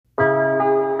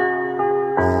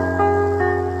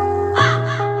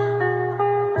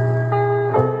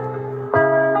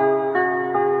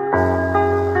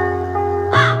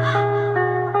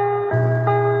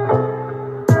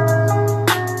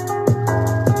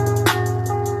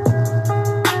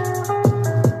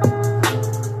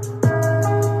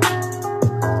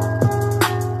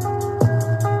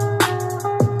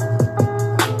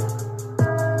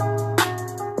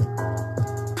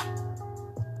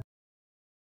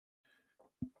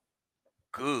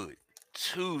Good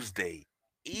Tuesday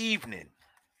evening.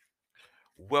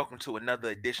 Welcome to another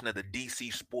edition of the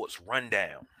DC Sports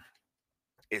Rundown.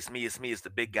 It's the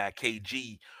big guy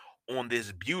KG on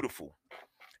this beautiful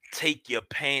Take Your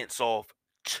Pants Off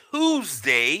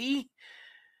Tuesday.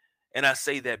 And I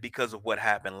say that because of what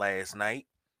happened last night.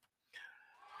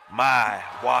 My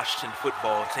Washington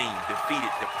football team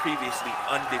defeated the previously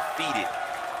undefeated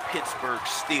Pittsburgh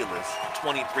Steelers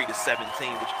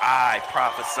 23-17, which I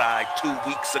prophesied 2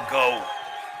 weeks ago.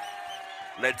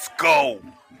 Let's go.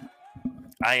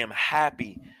 I am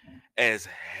happy as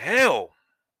hell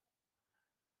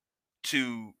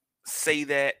to say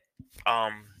that,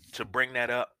 to bring that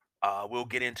up. We'll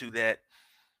get into that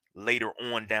later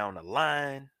on down the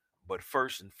line. But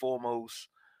first and foremost,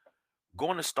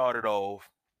 going to start it off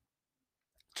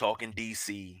talking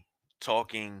DC,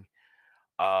 talking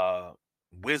uh,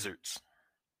 Wizards,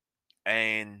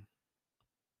 and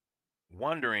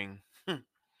wondering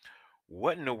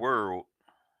what in the world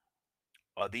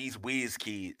are these Wiz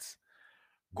kids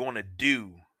going to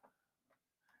do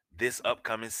this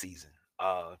upcoming season.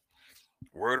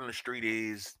 Word on the street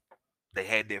is they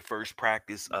had their first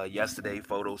practice yesterday,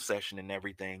 photo session and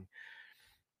everything.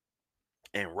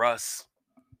 And Russ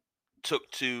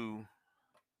took to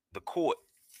the court,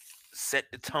 set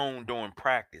the tone during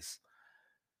practice,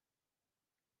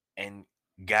 and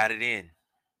got it in.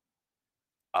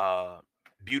 Uh,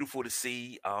 Beautiful to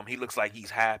see. He looks like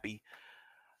he's happy.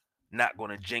 Not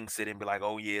going to jinx it and be like,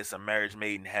 "Oh yeah, it's a marriage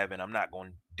made in heaven." I'm not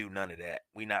going to do none of that.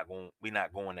 We not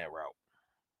going that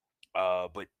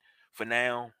route. But for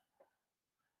now,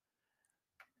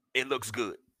 it looks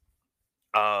good.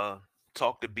 Uh,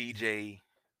 Talk to BJ.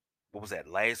 What was that?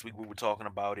 Last week we were talking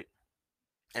about it,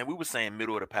 and we were saying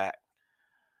middle of the pack.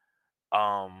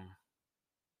 Um,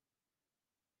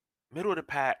 Middle of the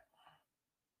pack,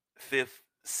 fifth,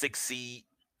 sixth seed.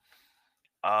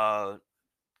 Uh,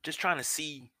 just trying to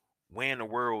see where in the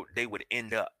world they would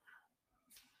end up.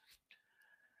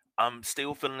 I'm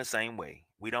still feeling the same way.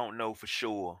 We don't know for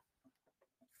sure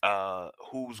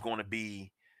who's going to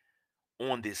be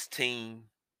on this team,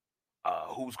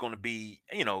 who's going to be,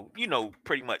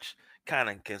 pretty much kind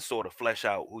of can sort of flesh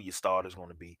out who your starter's going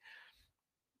to be.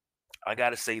 I got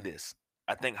to say this.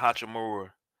 I think Hachimura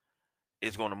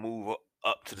is going to move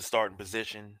up to the starting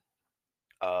position.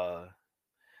 Uh,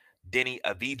 Denny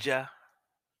Avija,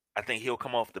 I think he'll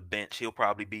come off the bench. He'll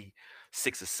probably be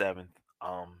sixth or seventh.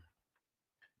 I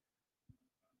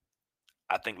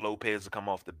think Lopez will come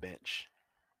off the bench.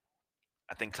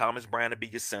 I think Thomas Brown will be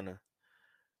your center.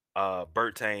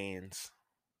 Bertans,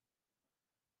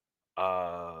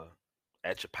 uh,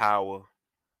 at your power.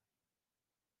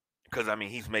 Because I mean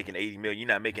he's making 80 million. You're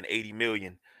not making 80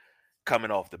 million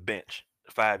coming off the bench.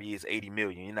 5 years, 80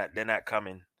 million. They're not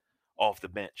coming off the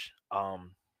bench.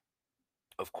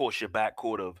 Of course, your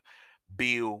backcourt of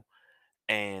Bill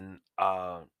and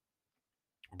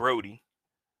Brody.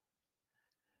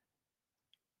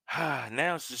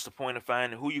 Now it's just a point of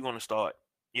finding who you're going to start.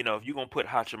 If you're going to put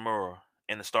Hachimura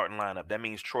in the starting lineup, that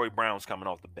means Troy Brown's coming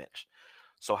off the bench.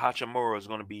 So Hachimura is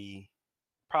going to be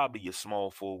probably your small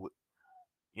forward.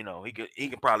 He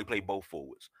can probably play both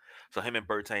forwards. So him and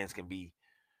Bertans can be,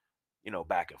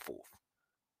 back and forth.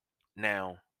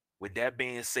 Now, with that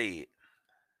being said,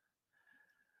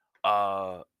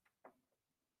 uh,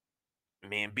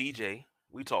 me and BJ,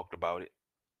 we talked about it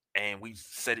and we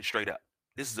said it straight up.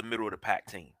 This is a middle of the pack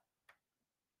team.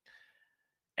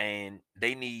 And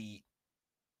they're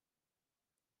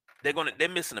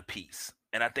missing a piece.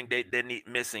 And I think they're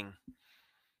missing.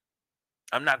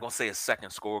 I'm not gonna say a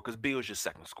second scorer because Bill's your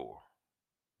second scorer.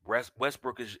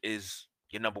 Westbrook is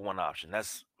your number one option.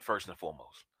 That's first and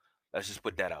foremost. Let's just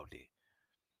put that out there.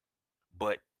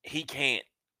 But he can't,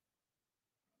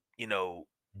 you know,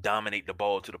 dominate the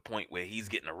ball to the point where he's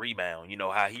getting a rebound. You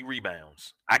know how he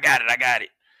rebounds. I got it.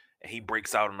 And he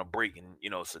breaks out on a break and,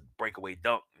 it's a breakaway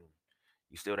dunk. And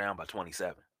you're still down by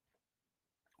 27.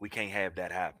 We can't have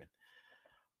that happen.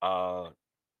 Uh,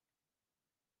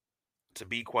 to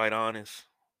be quite honest,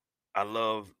 I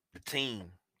love the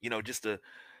team.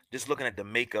 Just looking at the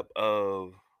makeup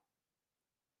of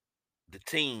the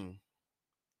team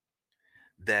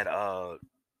that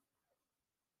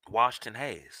Washington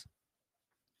has.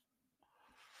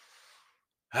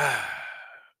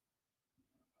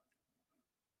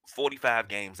 45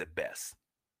 games at best.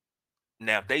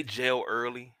 Now, if they gel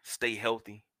early, stay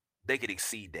healthy, they could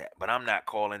exceed that. But I'm not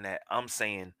calling that. I'm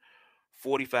saying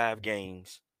 45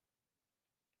 games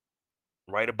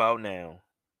right about now.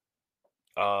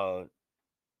 Uh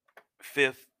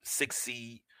Fifth, sixth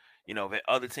seed. If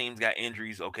other teams got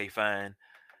injuries, okay, fine.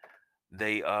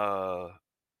 They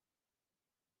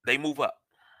they move up.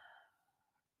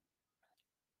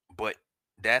 But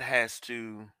that has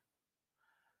to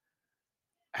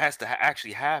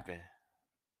actually happen.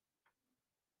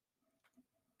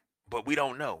 But we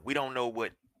don't know. We don't know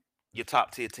what your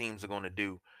top tier teams are going to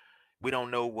do. We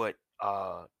don't know what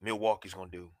Milwaukee's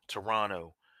going to do.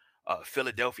 Toronto,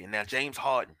 Philadelphia. Now James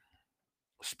Harden.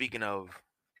 Speaking of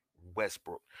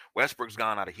Westbrook, Westbrook's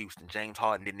gone out of Houston. James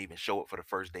Harden didn't even show up for the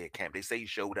first day of camp. They say he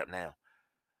showed up now.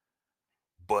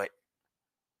 But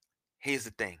here's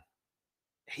the thing.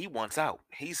 He wants out.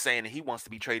 He's saying that he wants to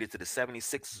be traded to the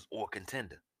 76ers or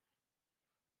contender.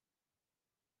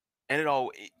 And it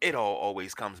all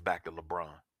always comes back to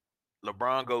LeBron.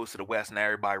 LeBron goes to the West and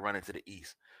everybody running to the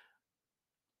East.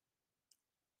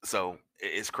 So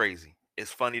it's crazy.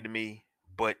 It's funny to me,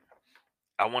 but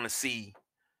I want to see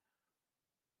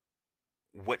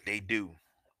what they do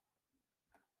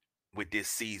with this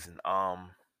season. I'm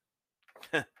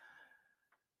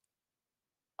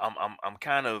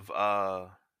kind of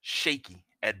shaky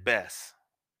at best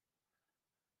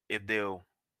if they'll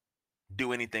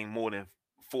do anything more than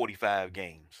 45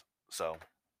 games. So,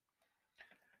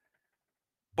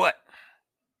 but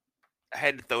I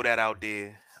had to throw that out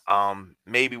there.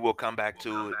 Maybe we'll come back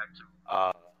to it.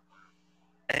 Uh,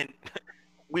 and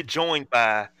we're joined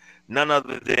by none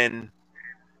other than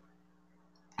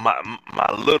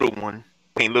my little one.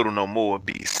 Ain't little no more.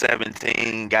 Be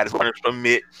 17. Got his learner's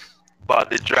permit. About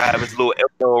to drive his little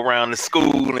elbow around the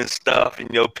school and stuff, and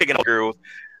picking up girls.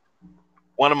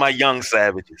 One of my young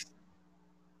savages.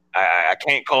 I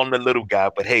can't call him the little guy,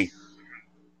 but hey,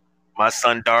 my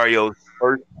son Dario's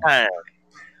first time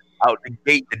out the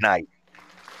gate tonight.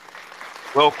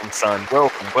 Welcome, son.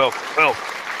 Welcome, welcome, welcome.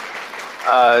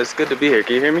 It's good to be here.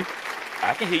 Can you hear me?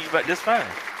 I can hear you but just fine.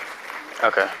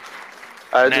 Okay.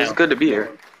 It's just Now, good to be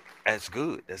here. that's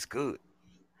good. That's good.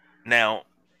 Now,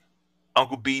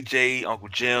 Uncle BJ, Uncle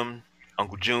Jim,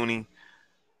 Uncle Junie,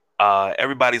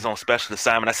 everybody's on special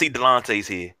assignment. I see Delonte's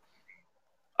here.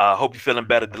 Hope you're feeling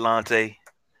better, Delonte.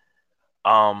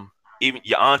 Even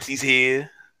your auntie's here.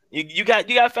 You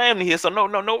got family here, so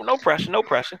no pressure, no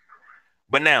pressure.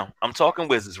 But now I'm talking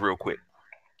Wizards real quick.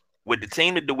 With the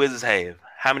team that the Wizards have,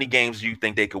 how many games do you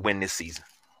think they could win this season?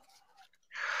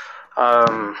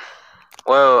 Um,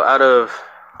 well, out of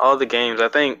all the games, I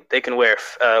think they can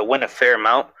win a fair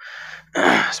amount,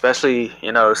 especially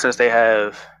since they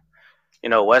have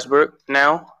Westbrook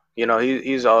now.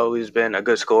 He's always been a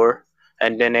good scorer,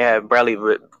 and then they have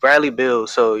Bradley Beal,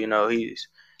 so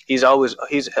he's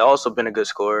also been a good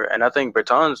scorer, and I think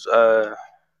Bertans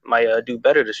might do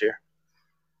better this year.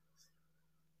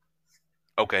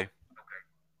 Okay.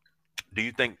 Do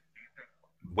you think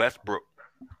Westbrook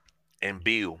and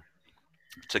Beal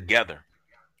together?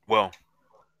 Well,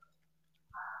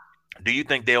 do you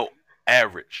think they'll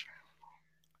average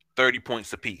 30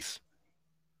 points apiece?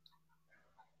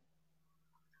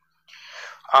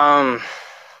 Um,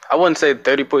 I wouldn't say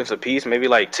 30 points apiece, maybe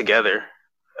like together.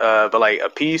 But like a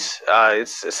piece,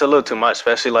 it's a little too much,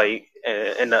 especially like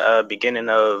in the beginning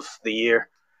of the year.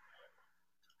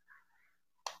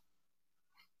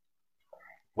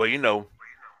 Well,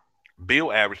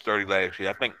 Bill averaged 30 last year.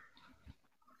 I think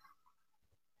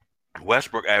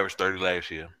Westbrook averaged 30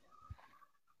 last year.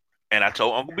 And I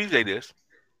told Uncle BJ this.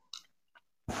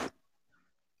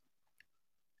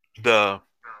 The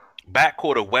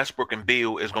backcourt of Westbrook and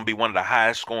Bill is going to be one of the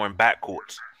highest scoring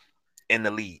backcourts in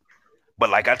the league. But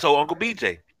like I told Uncle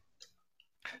BJ,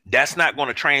 that's not going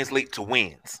to translate to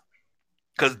wins.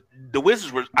 Because the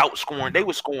Wizards were outscoring, they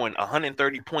were scoring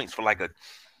 130 points for like a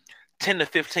 10 to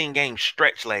 15 game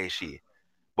stretch last year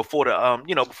before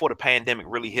the pandemic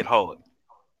really hit hard.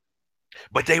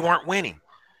 But they weren't winning.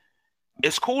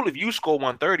 It's cool if you score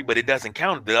 130, but it doesn't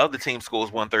count if the other team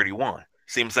scores 131.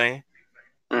 See what I'm saying?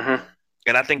 Mm-hmm.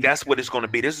 And I think that's what it's going to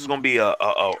be. This is going to be a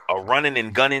running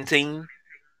and gunning team,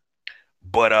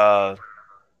 but I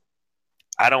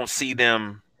don't see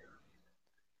them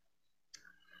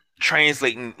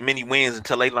translating many wins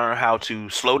until they learn how to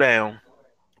slow down,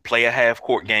 play a half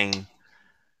court game,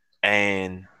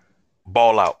 and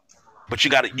ball out. But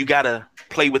you gotta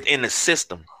play within the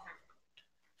system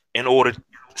in order,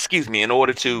 in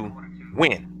order to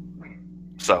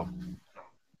win. So,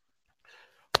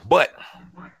 but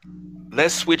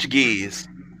let's switch gears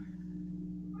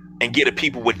and get the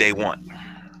people what they want.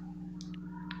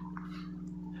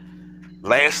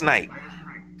 Last night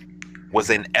was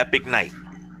an epic night.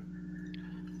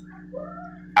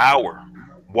 Our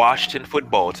Washington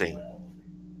football team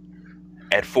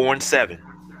at 4-7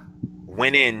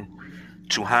 went in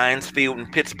to Heinz Field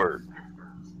in Pittsburgh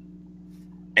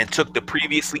and took the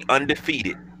previously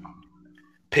undefeated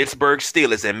Pittsburgh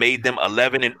Steelers and made them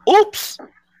 11 and oops.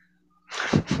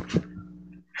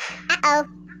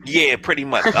 Yeah, pretty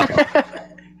much.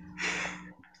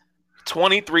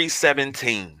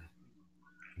 23-17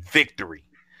 victory.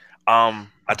 I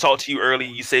talked to you earlier.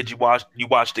 You said you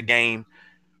watched the game.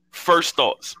 First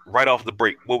thoughts right off the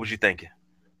break. What was you thinking?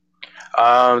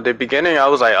 The beginning, I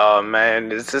was like, "Oh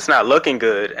man, it's not looking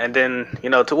good." And then,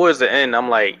 towards the end, I'm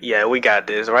like, "Yeah, we got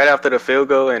this." Right after the field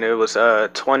goal, and it was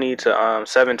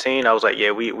 20-17. I was like,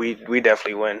 "Yeah, we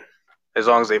definitely win, as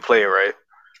long as they play it right."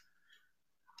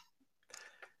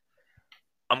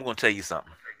 I'm gonna tell you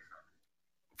something.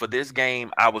 For this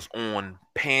game, I was on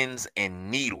pins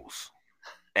and needles,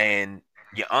 and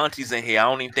your auntie's in here. I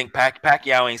don't even think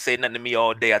Pacquiao ain't said nothing to me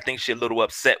all day. I think she a little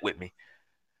upset with me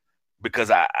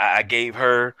because I gave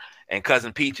her and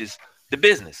cousin Peaches the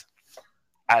business.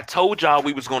 I told y'all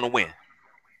we was gonna win.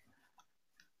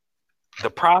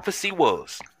 The prophecy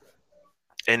was,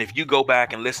 and if you go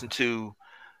back and listen to,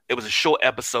 it was a short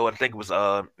episode. I think it was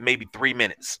maybe 3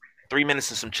 minutes, 3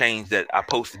 minutes and some change that I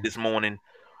posted this morning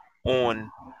on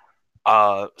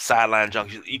Sideline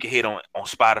Junction. You can hit on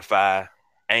Spotify,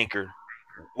 Anchor,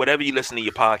 whatever you listen to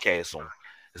your podcast on.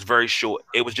 It's very short.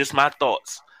 It was just my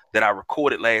thoughts that I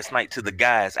recorded last night to the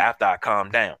guys after I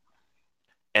calmed down.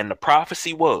 And the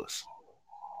prophecy was,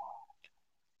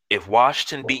 if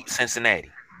Washington beat Cincinnati,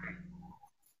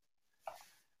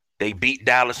 they beat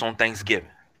Dallas on Thanksgiving.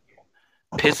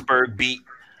 Pittsburgh beat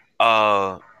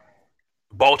Baltimore,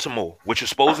 which was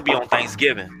supposed to be on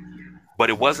Thanksgiving, but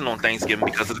it wasn't on Thanksgiving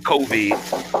because of the COVID.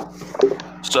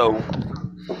 So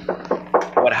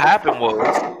what happened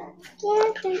was,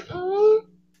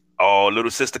 oh,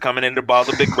 little sister coming in to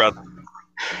bother big brother.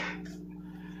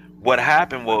 What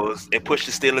happened was it pushed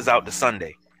the Steelers out to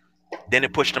Sunday. Then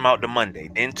it pushed them out to Monday,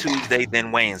 then Tuesday,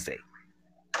 then Wednesday.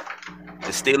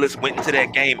 The Steelers went into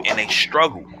that game and they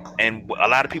struggled. And a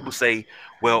lot of people say,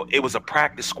 well, it was a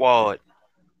practice squad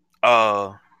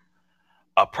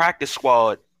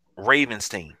Ravens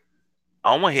team.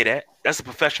 I don't want to hear that. That's a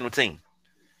professional team.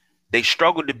 They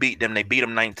struggled to beat them. They beat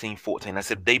them 19-14. I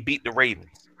said, they beat the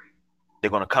Ravens.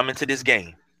 They're going to come into this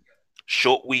game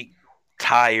short week,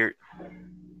 tired,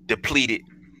 depleted,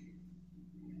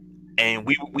 and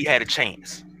we had a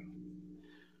chance.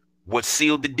 What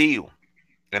sealed the deal,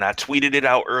 and I tweeted it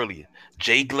out earlier,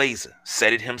 Jay Glazer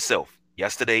said it himself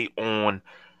yesterday on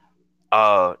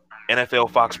NFL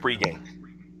Fox pregame.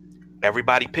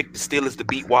 Everybody picked the Steelers to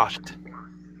beat Washington.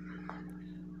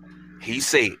 He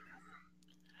said,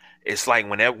 it's like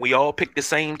whenever we all pick the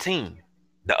same team,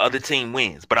 the other team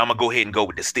wins. But I'm going to go ahead and go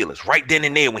with the Steelers. Right then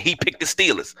and there, when he picked the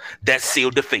Steelers, that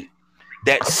sealed the fate.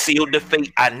 That sealed the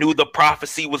fate. I knew the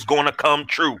prophecy was going to come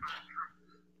true.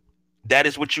 That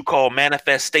is what you call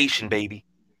manifestation, baby.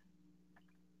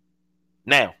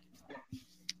 Now,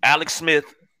 Alex Smith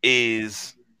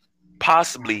is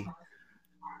possibly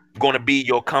going to be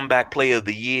your comeback player of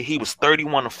the year. He was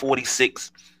 31 of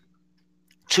 46,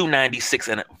 296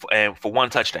 and for one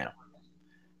touchdown.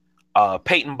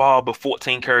 Peyton Barber,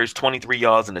 14 carries, 23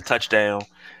 yards and a touchdown.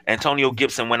 Antonio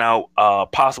Gibson went out,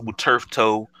 possible turf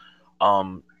toe.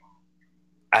 I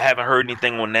haven't heard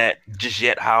anything on that just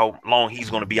yet, how long he's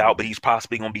going to be out, but he's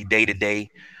possibly going to be day to day.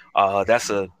 That's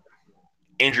a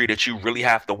injury that you really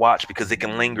have to watch because it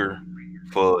can linger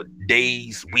for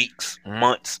days, weeks,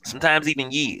 months, sometimes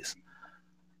even years.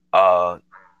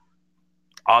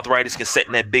 Arthritis can set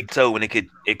in that big toe, and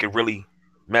it could really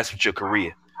mess with your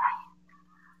career.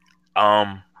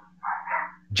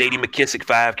 J.D. McKissick,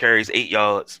 5 carries, 8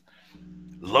 yards.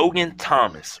 Logan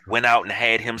Thomas went out and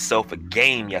had himself a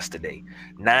game yesterday.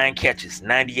 9 catches,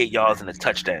 98 yards, and a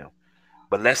touchdown.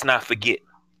 But let's not forget,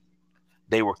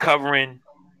 they were covering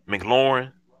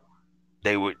McLaurin.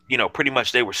 They were, pretty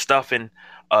much they were stuffing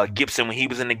Gibson when he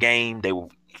was in the game. They were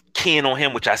keying on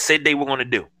him, which I said they were going to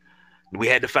do. We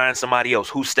had to find somebody else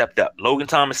who stepped up. Logan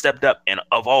Thomas stepped up, and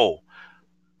of all,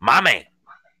 my man,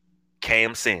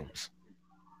 Cam Sims.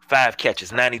 5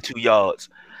 catches, 92 yards,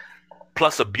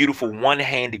 plus a beautiful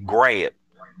one-handed grab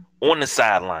on the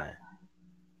sideline.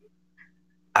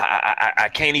 I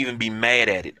can't even be mad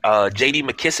at it. J.D.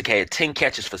 McKissick had 10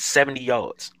 catches for 70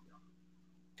 yards.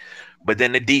 But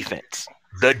then the defense.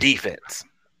 They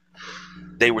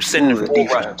were sending the 4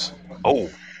 rushes.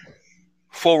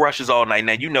 4 rushes all night.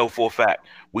 Now, you know for a fact,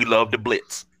 we love the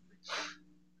blitz.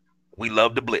 They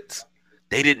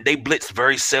blitzed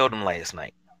very seldom last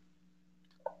night.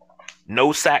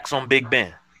 No sacks on Big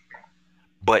Ben.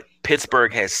 But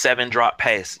Pittsburgh had 7 drop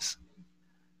passes.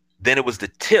 Then it was the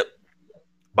tip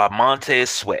by Montez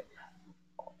Sweat.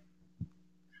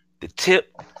 The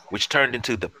tip, which turned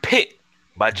into the pick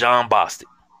by John Bostic.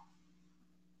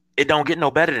 It don't get no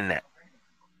better than that.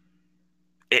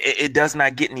 It does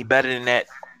not get any better than that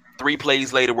 3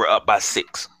 plays later, we're up by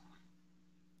 6.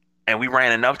 And we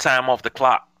ran enough time off the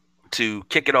clock to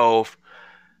kick it off.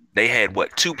 They had,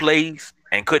 2 plays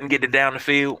and couldn't get it down the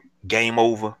field. Game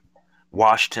over.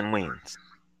 Washington wins.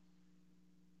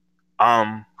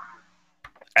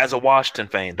 As a Washington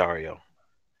fan, Dario,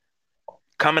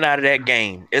 coming out of that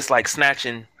game, it's like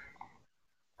snatching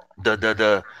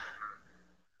the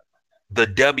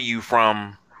W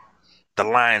from the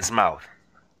lion's mouth.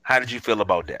 How did you feel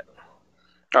about that?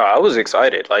 Oh, I was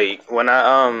excited. Like when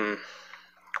I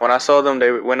saw them,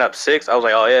 they went up 6. I was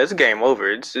like, oh yeah, it's game over.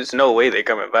 It's no way they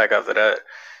coming back after that.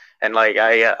 And like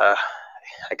I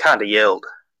kind of yelled.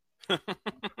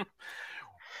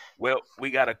 Well, we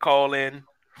got a call in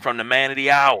from the man of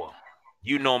the hour.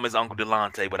 You know him as Uncle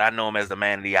Delonte, but I know him as the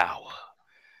man of the hour.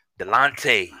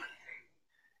 Delonte,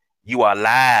 you are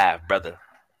live, brother.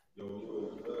 Yo,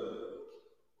 what's good?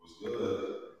 What's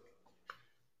good?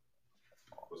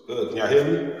 What's good? Can y'all hear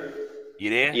me? You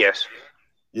there? Yes.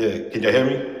 Yeah, can y'all hear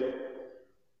me?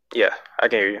 Yeah, I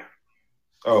can hear you.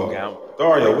 Oh, Yeah,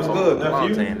 Dario, what's good, Delonte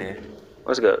in nephew? there.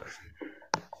 What's good?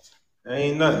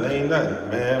 Ain't nothing,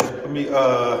 man. Let me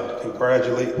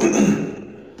congratulate the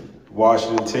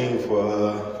Washington team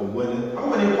for winning. I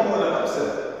wouldn't even call it an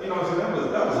upset. You know what I'm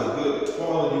saying? That was a good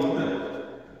quality win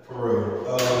for real.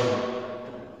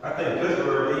 I think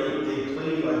Pittsburgh they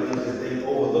played like they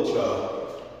overlooked y'all.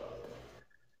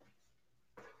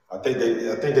 I think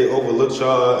they overlooked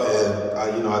y'all,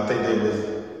 and I think they was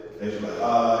like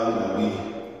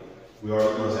we already, you know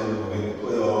what I'm saying, we're gonna make the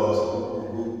playoffs.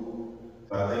 So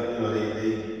I think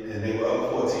they were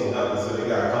up 14-0, so they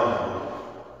got comfortable.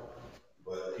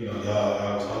 But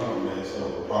y'all was hungry, man. So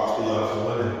props to y'all for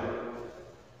winning.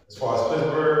 As far as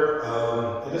Pittsburgh,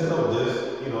 and there's no diss,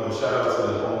 and shout out to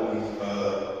the homies,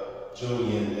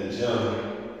 Junior and Jim.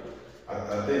 I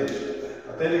think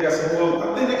they got some more. I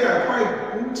think they got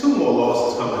probably 2 more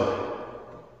losses coming.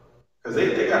 Because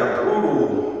they got a brutal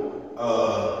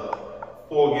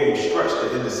 4-game stretch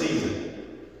to end the season.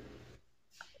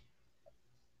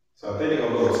 So I think they're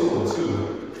gonna go 2-2 to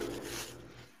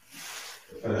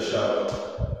finish up.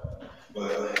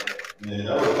 But man,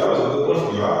 that was a good one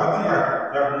for y'all. I think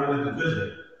y'all can win the division.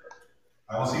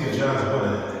 I don't see the Giants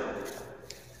winning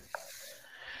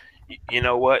it. You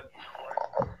know what?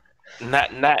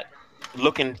 Not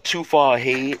looking too far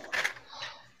ahead.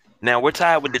 Now we're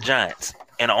tied with the Giants,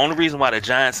 and the only reason why the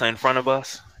Giants are in front of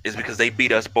us is because they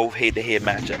beat us both head-to-head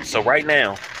matchups. So right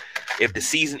now, if the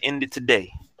season ended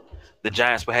today, the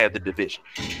Giants will have the division.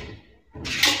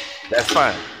 That's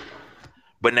fine.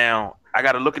 But now I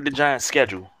got to look at the Giants'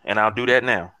 schedule, and I'll do that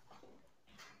now.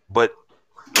 But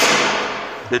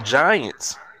the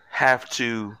Giants have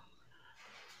to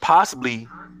possibly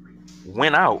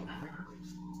win out.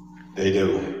 They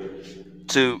do.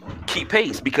 To keep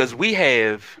pace, because we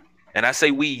have, and I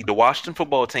say we, the Washington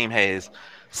football team has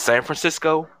San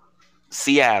Francisco,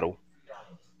 Seattle,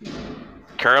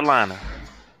 Carolina,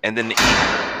 and then the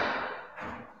Eagles.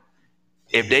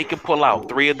 If they can pull out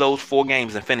 3 of those 4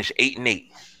 games and finish 8-8,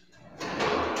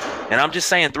 and I'm just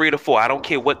saying 3 to 4, I don't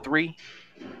care what 3,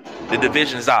 the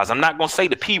division is ours. I'm not going to say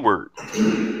the P word.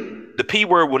 The P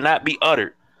word will not be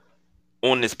uttered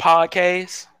on this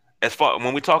podcast. As far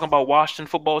when we're talking about Washington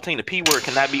football team, the P word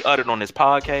cannot be uttered on this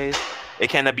podcast. It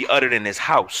cannot be uttered in this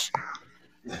house.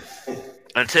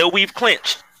 Until we've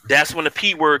clinched, that's when the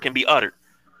P word can be uttered.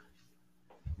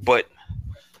 But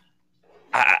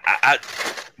I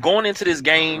going into this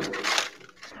game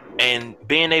and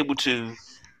being able to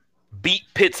beat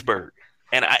Pittsburgh,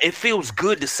 and it feels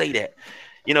good to say that.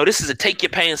 This is a take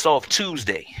your pants off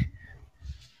Tuesday.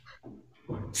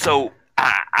 So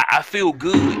I feel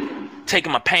good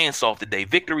taking my pants off today.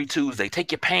 Victory Tuesday.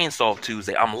 Take your pants off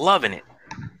Tuesday. I'm loving it.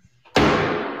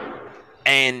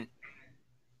 And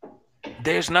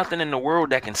there's nothing in the world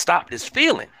that can stop this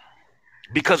feeling.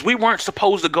 Because we weren't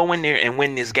supposed to go in there and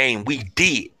win this game. We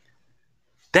did.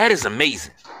 That is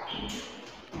amazing.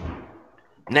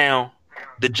 Now,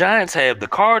 the Giants have the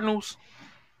Cardinals,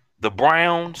 the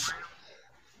Browns,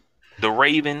 the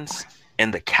Ravens,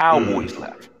 and the Cowboys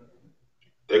left.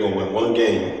 They're going to win 1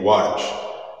 game. Watch.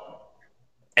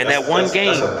 And that one game,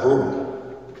 that's a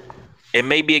brutal. It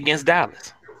may be against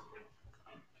Dallas.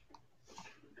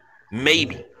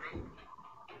 Maybe.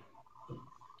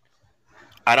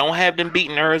 I don't have them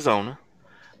beating Arizona.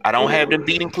 I don't have them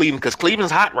beating Cleveland because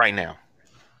Cleveland's hot right now.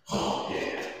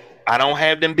 I don't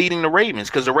have them beating the Ravens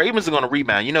because the Ravens are going to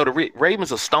rebound. The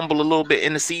Ravens will stumble a little bit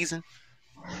in the season,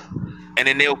 and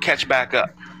then they'll catch back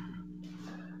up.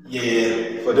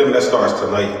 Yeah, for them that starts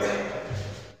tonight.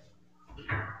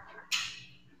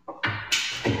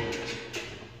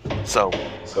 So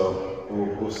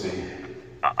we'll see.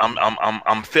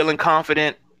 I'm feeling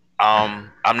confident.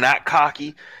 I'm not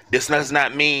cocky. This does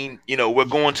not mean, we're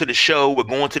going to the show, we're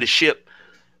going to the ship.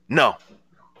 No.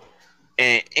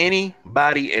 And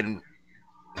anybody in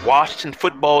Washington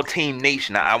Football Team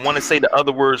Nation, I want to say the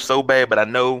other words so bad, but I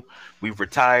know we've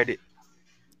retired it,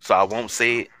 so I won't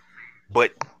say it.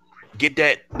 But get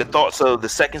the thoughts of the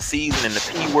second season and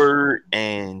the P word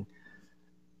and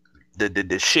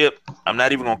the ship. I'm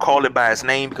not even gonna call it by its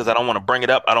name because I don't want to bring it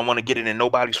up. I don't want to get it in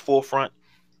nobody's forefront.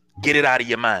 Get it out of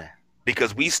your mind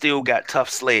because we still got tough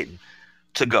sledding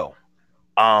to go.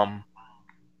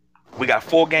 We got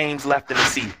 4 games left in the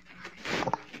season,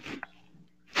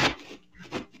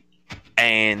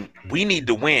 and we need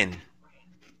to win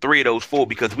 3 of those 4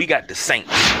 because we got the Saints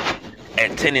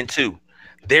at 10-2.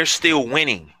 They're still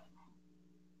winning.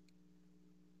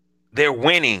 They're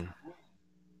winning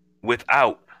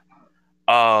without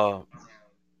Drew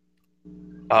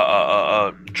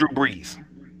Brees.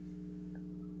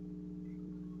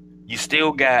 You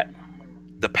still got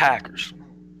the Packers.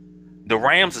 The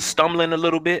Rams are stumbling a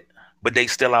little bit, but they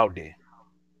still out there.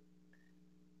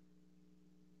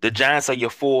 The Giants are your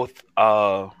fourth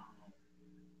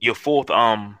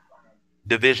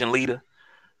division leader.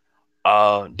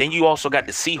 Then you also got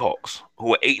the Seahawks,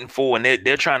 who are 8-4, and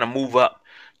they're trying to move up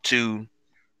to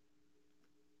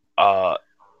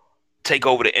take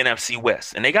over the NFC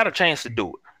West, and they got a chance to do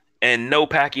it. And no,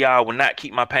 Pacquiao will not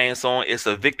keep my pants on. It's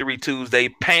a Victory Tuesday,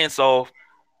 pants off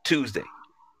Tuesday.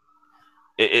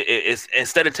 It's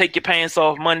instead of take your pants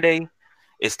off Monday,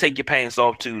 it's take your pants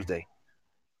off Tuesday.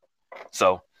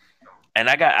 So, and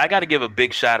I got to give a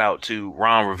big shout out to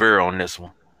Ron Rivera on this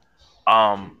one.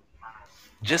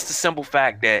 Just the simple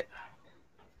fact that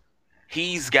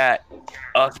he's got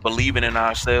us believing in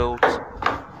ourselves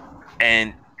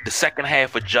and the second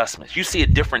half adjustments. You see a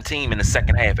different team in the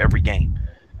second half every game.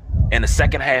 And the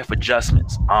second half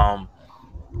adjustments,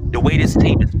 the way this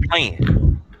team is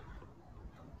playing,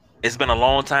 it's been a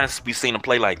long time since we've seen them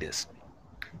play like this.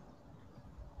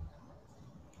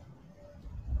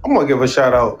 I'm gonna give a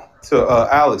shout out to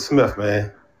Alex Smith,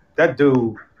 man. That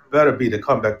dude better be the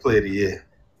comeback player of the year.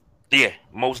 Yeah,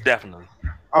 most definitely.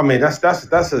 I mean, that's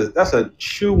a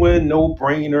chew-in,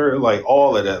 no-brainer, like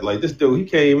all of that. Like this dude, he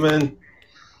came in.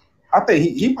 I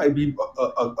think he might be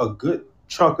a good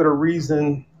chunk of the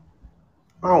reason.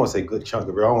 I don't want to say good chunk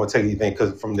of it. I don't want to take anything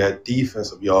from that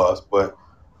defense of yours, but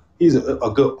he's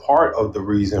a good part of the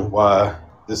reason why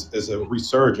this is a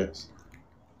resurgence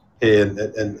here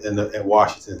in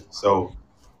Washington. So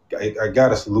I got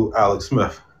to salute Alex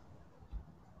Smith.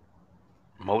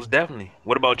 Most definitely.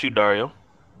 What about you, Dario?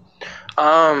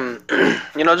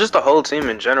 Just the whole team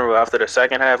in general after the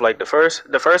second half, like the first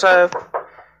half.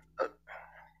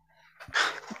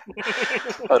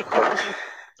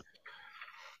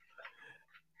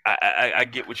 I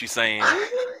get what you're saying.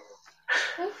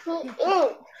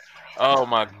 Oh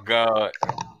my God.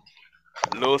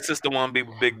 Little sister want to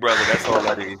be big brother. That's all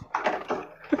that is.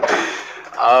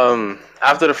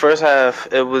 After the first half,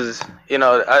 it was, you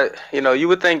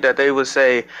would think that they would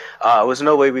say, there's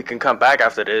no way we can come back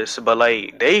after this, but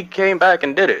like they came back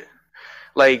and did it.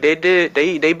 Like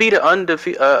they beat an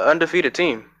undefeated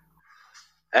team.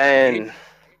 And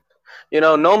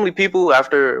normally people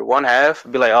after one half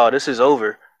be like, "Oh, this is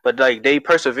over," but like they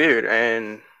persevered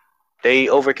and they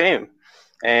overcame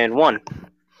and won.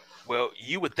 Well,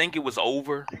 you would think it was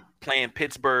over playing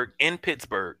Pittsburgh in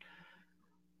Pittsburgh.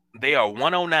 They are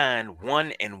 109,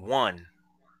 1-1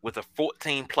 with a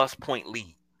 14+ point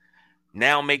lead.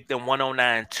 Now make them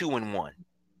 109, 2-1.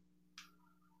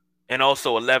 And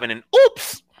also 11 and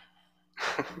oops.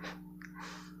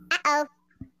 Uh-oh.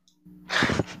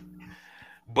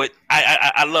 But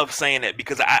I love saying that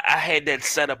because I had that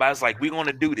set up. I was like, we're going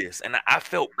to do this. And I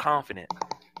felt confident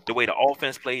the way the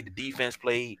offense played, the defense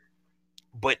played.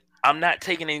 But I'm not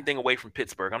taking anything away from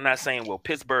Pittsburgh. I'm not saying, well,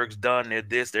 Pittsburgh's done, they're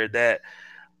this, they're that.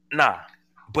 Nah.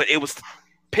 But it was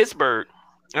Pittsburgh,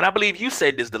 and I believe you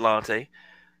said this, Delonte.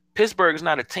 Pittsburgh is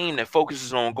not a team that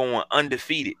focuses on going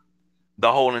undefeated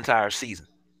the whole entire season.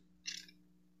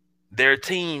 They're a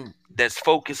team that's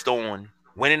focused on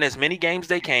winning as many games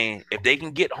they can. If they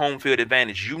can get home field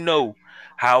advantage, you know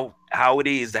how it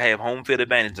is to have home field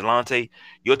advantage. Delonte,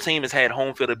 your team has had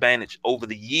home field advantage over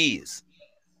the years.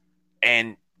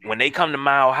 And when they come to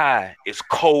Mile High, it's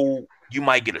cold. You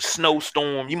might get a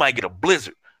snowstorm. You might get a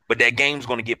blizzard, but that game's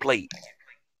going to get played.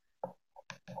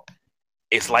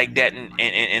 It's like that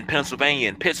in Pennsylvania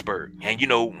and Pittsburgh. And,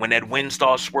 when that wind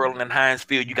starts swirling in Heinz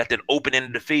Field, you got that open end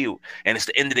of the field, and it's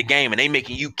the end of the game, and they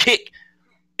making you kick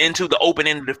into the open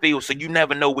end of the field, so you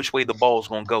never know which way the ball's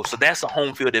going to go. So that's a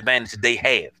home field advantage that they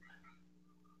have.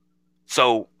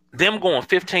 So them going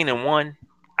 15-1,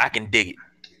 I can dig it.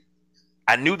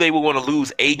 I knew they were going to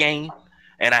lose a game,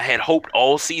 and I had hoped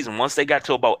all season once they got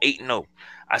to about 8-0.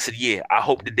 I said, yeah, I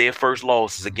hope that their first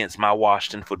loss is against my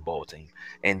Washington football team.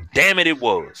 And damn it, it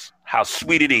was. How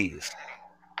sweet it is.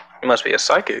 You must be a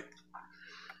psychic.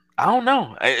 I don't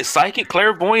know. Psychic,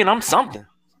 clairvoyant, I'm something.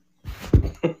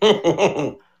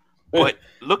 But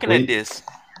looking at this,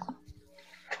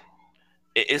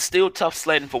 it's still tough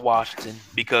sledding for Washington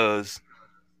because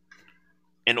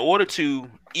in order to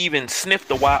even sniff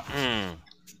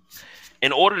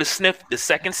in order to sniff the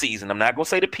second season, I'm not going to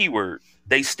say the P word,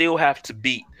 they still have to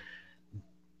beat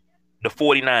the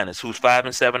 49ers, who's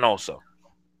 5-7 also.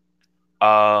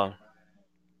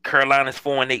 Carolina's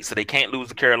 4-8, so they can't lose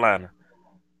to Carolina.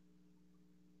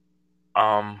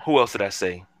 Who else did I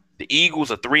say? The Eagles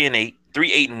are 3-8,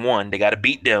 3-8-1. They got to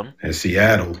beat them. And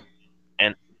Seattle.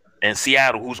 And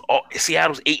Seattle,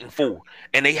 Seattle's 8-4,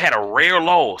 and they had a rare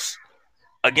loss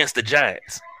against the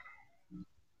Giants.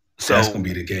 So that's gonna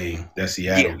be the game. That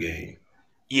Seattle game.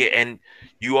 Yeah, and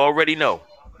you already know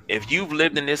if you've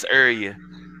lived in this area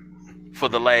for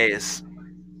the last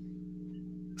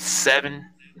 7,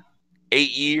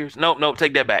 8 years. No,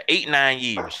 take that back. 8, 9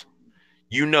 years.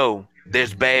 You know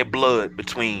there's bad blood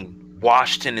between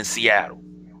Washington and Seattle.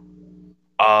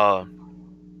 That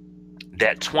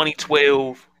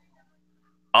 2012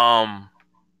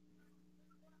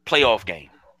 playoff game.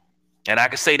 And I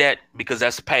can say that because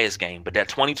that's the past game. But that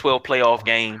 2012 playoff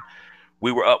game,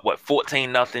 we were up,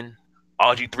 14-0.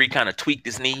 RG3 kind of tweaked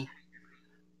his knee.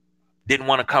 Didn't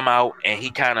want to come out. And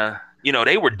he kind of,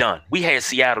 they were done. We had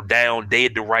Seattle down,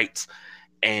 dead to rights.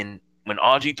 And when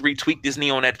RG3 tweaked his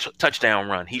knee on that touchdown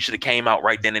run, he should have came out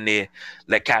right then and there,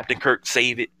 let Captain Kirk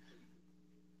save it,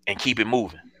 and keep it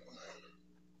moving.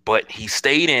 But he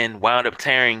stayed in, wound up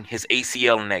tearing his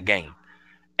ACL in that game.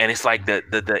 And it's like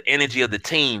the energy of the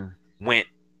team went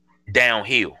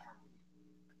downhill.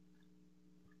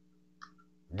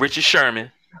 Richard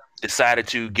Sherman decided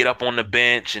to get up on the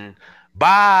bench and,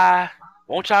 bye,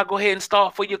 won't y'all go ahead and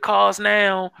start for your cars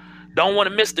now? Don't want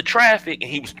to miss the traffic. And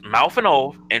he was mouthing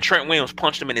off, and Trent Williams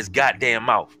punched him in his goddamn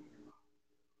mouth.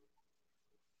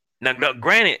 Now,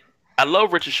 granted, I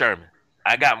love Richard Sherman.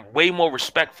 I got way more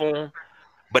respect for him.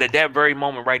 But at that very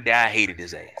moment right there, I hated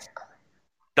his ass.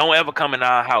 Don't ever come in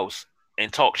our house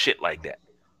and talk shit like that.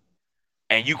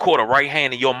 And you caught a right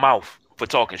hand in your mouth for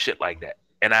talking shit like that.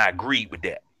 And I agreed with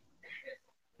that.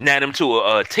 Now them two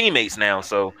are teammates now,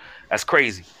 so that's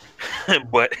crazy.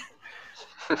 But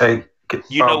hey,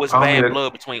 it's bad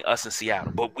blood between us and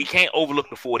Seattle. But we can't overlook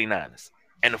the 49ers.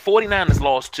 And the 49ers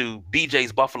lost to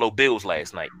BJ's Buffalo Bills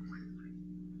last night.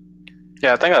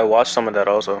 Yeah, I think I watched some of that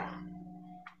also.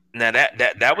 Now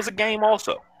that was a game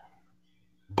also.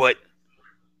 But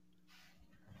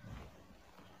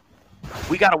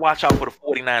we got to watch out for the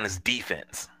 49ers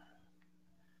defense.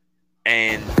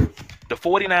 And the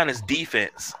 49ers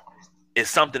defense is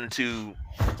something to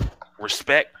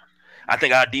respect. I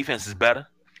think our defense is better.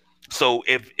 So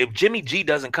if Jimmy G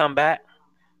doesn't come back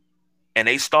and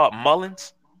they start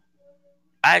Mullins,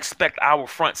 I expect our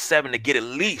front seven to get at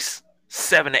least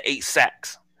 7 to 8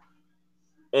 sacks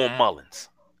on Mullins.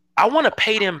 I want to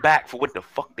pay them back for what the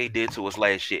fuck they did to us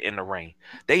last year in the rain.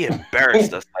 They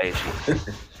embarrassed us last year.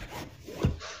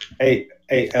 Hey,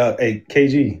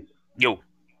 KG. Yo.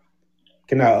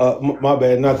 Can I? My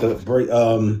bad, not to break.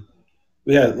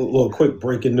 We had a little quick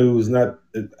breaking news. Not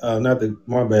the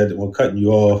my bad. We're cutting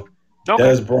you off. Okay.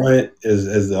 Dez Bryant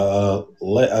is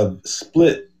a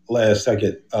split last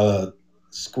second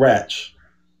scratch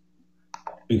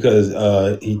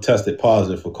because he tested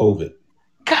positive for COVID.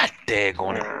 God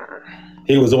daggone it.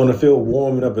 He was on the field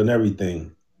warming up and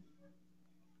everything.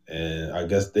 And I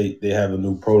guess they have a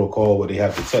new protocol where they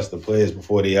have to test the players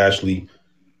before they actually,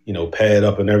 pad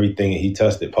up and everything. And he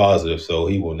tested positive, so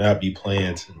he will not be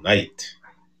playing tonight.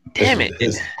 Damn it.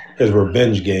 His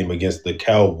revenge game against the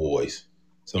Cowboys.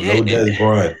 So no Dez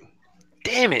Bryant.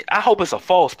 Damn it. I hope it's a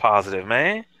false positive,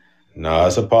 man. Nah,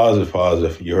 it's a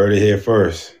positive. You heard it here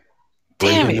first.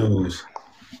 Breaking news.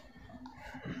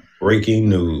 Breaking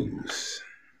news.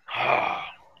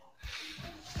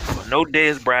 No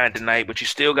Dez Bryant tonight, but you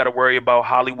still got to worry about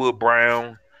Hollywood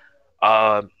Brown.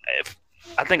 I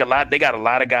think they got a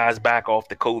lot of guys back off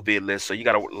the COVID list, so you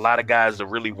got a lot of guys to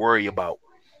really worry about.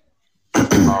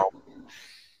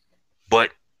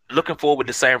 But looking forward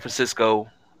to San Francisco.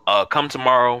 Come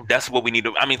tomorrow, that's what we need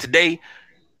to. I mean, today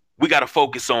we got to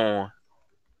focus on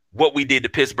what we did to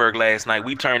Pittsburgh last night.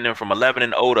 We turned them from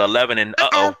 11-0 to 11 and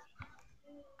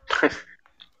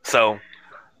So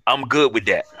I'm good with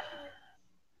that.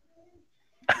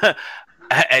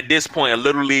 At this point, a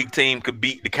little league team could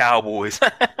beat the Cowboys.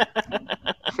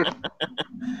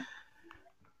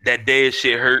 That dead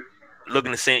shit hurt.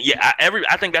 Looking to see, yeah.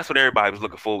 I think that's what everybody was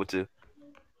looking forward to.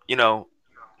 You know,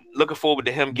 looking forward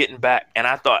to him getting back. And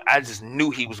I just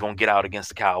knew he was gonna get out against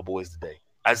the Cowboys today.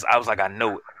 I was like, I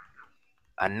know it.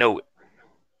 I know it.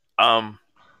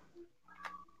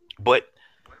 But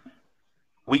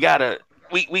we gotta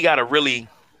really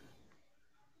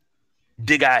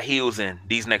dig our heels in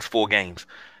these next 4 games.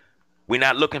 We're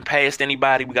not looking past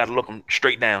anybody. We got to look them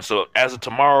straight down. So as of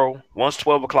tomorrow, once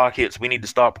 12 o'clock hits, we need to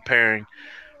start preparing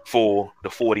for the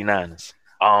 49ers.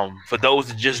 For those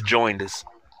that just joined us,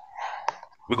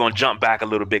 we're going to jump back a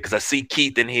little bit because I see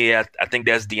Keith in here. I think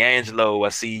that's D'Angelo. I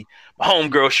see my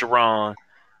homegirl, Sharon.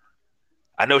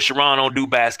 I know Sharon don't do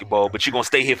basketball, but you're going to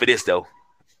stay here for this, though.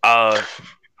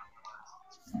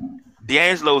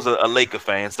 D'Angelo's a Laker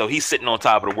fan, so he's sitting on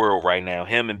top of the world right now.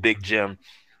 Him and Big Jim,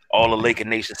 all the Laker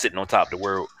Nation sitting on top of the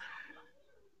world.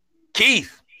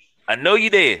 Keith, I know you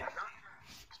there.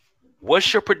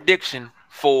 What's your prediction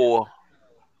for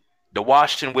the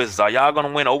Washington Wizards? Are y'all going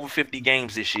to win over 50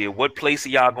 games this year? What place are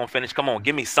y'all going to finish? Come on,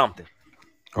 give me something.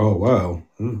 Oh, wow.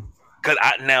 Because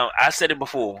I said it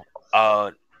before.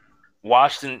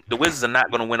 Washington, the Wizards are not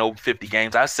going to win over 50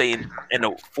 games. I say in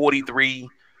the 43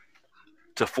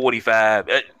 to 45,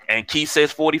 and Keith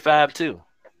says 45 too.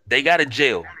 They got a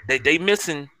jail. They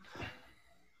missing.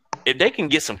 If they can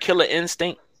get some killer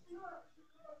instinct,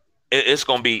 it's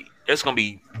gonna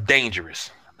be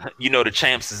dangerous. You know the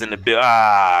champs is in the bill.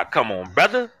 Come on,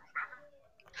 brother.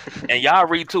 And y'all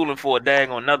retooling for a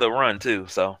daggone another run too.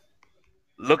 So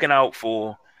looking out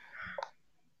for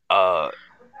the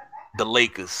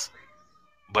Lakers,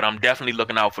 but I'm definitely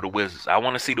looking out for the Wizards. I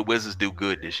want to see the Wizards do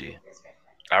good this year.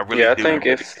 I really do. I think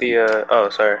if the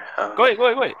Go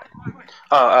ahead.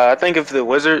 I think if the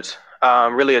Wizards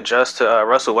really adjust to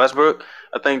Russell Westbrook,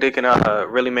 I think they can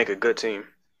really make a good team.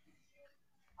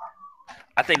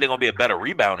 I think they're gonna be a better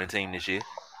rebounding team this year.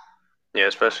 Yeah,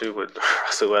 especially with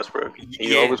Russell Westbrook.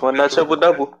 He always won that triple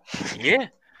double. Yeah,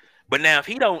 but now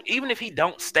even if he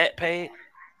don't stat pad,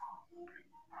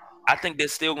 I think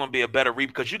there's still gonna be a better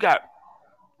because you got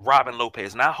Robin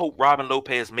Lopez, and I hope Robin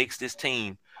Lopez makes this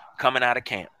team coming out of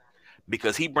camp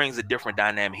because he brings a different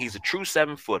dynamic. He's a true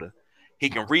 7-footer. He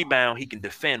can rebound, he can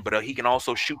defend, but he can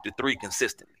also shoot the 3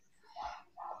 consistently.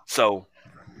 So,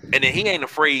 and then he ain't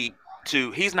afraid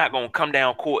to. He's not gonna come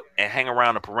down court and hang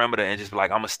around the perimeter and just be like,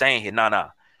 "I'm gonna stand here." Nah.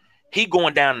 He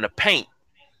going down in the paint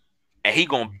and he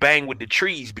gonna bang with the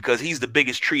trees because he's the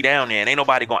biggest tree down there, and ain't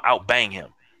nobody gonna outbang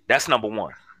him. That's number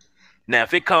one. Now,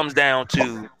 if it comes down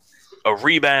to a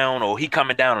rebound or he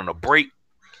coming down on a break,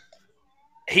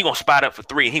 he gonna spot up for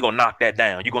 3 and he gonna knock that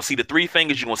down. You're gonna see the 3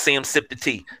 fingers. You're gonna see him sip the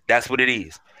tea. That's what it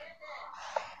is.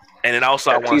 And then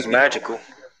also, he's magical.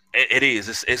 It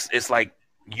is. It's like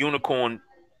unicorn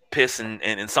piss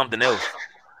and something else.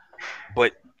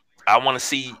 But I want to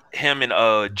see him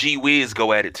and G Wiz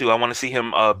go at it too. I want to see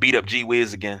him beat up G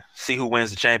Wiz again. See who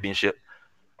wins the championship.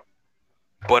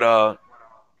 But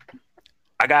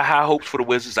I got high hopes for the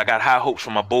Wizards. I got high hopes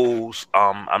for my Bulls.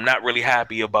 I'm not really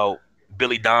happy about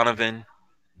Billy Donovan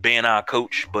being our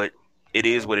coach, but it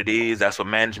is what it is. That's what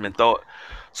management thought.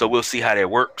 So we'll see how that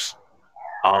works.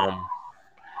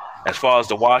 As far as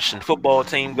the Washington football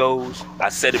team goes, I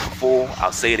said it before.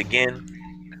 I'll say it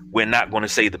again. We're not going to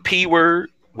say the P word.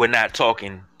 We're not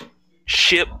talking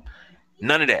ship.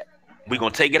 None of that. We're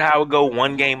going to take it how it go,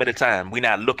 one game at a time. We're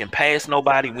not looking past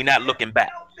nobody. We're not looking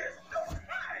back.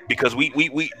 Because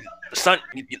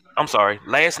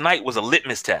last night was a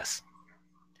litmus test.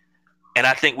 And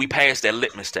I think we passed that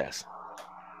litmus test.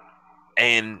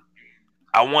 And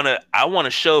I wanna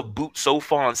shove boots so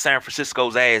far on San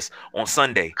Francisco's ass on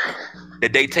Sunday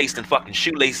that they tasting fucking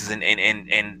shoelaces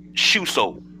and shoe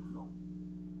sole.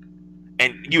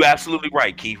 And you absolutely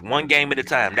right, Keith. One game at a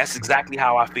time. That's exactly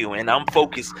how I feel. And I'm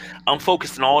focused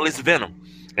on all this venom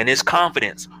and this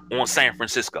confidence on San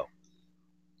Francisco.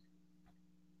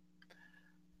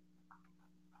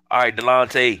 All right,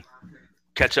 Delonte.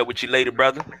 Catch up with you later,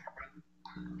 brother.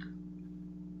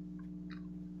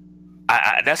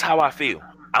 That's how I feel.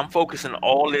 I'm focusing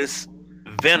all this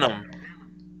venom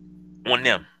on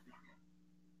them.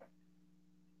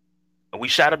 We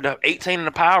shot up to 18 in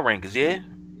the power rankings, yeah?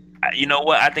 You know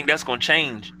what? I think that's going to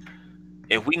change.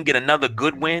 If we can get another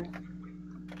good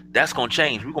win, that's going to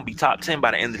change. We're going to be top 10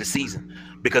 by the end of the season.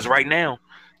 Because right now,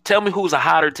 tell me who's a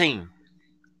hotter team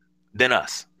than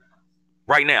us.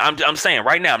 Right now, I'm saying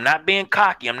right now, I'm not being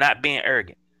cocky. I'm not being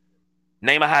arrogant.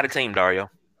 Name a hotter team, Dario,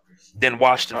 than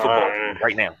Washington football team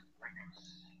right now.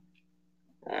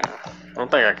 I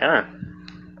don't think I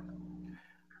can.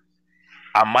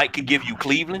 I might could give you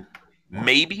Cleveland,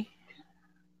 maybe.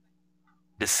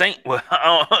 The Saint, well,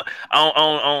 I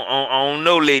don't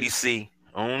know, Lady C.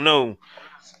 I don't know.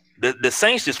 The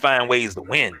Saints just find ways to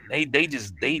win.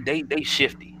 They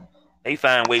shifty. They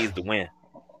find ways to win.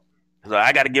 So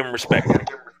I got to give them respect.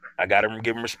 I got to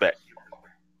give them respect.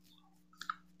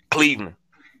 Cleveland.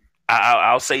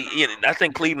 I'll say, I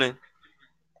think Cleveland,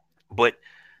 but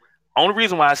only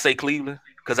reason why I say Cleveland,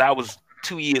 because I was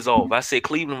 2 years off. I said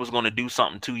Cleveland was going to do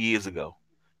something 2 years ago,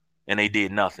 and they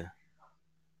did nothing.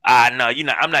 No,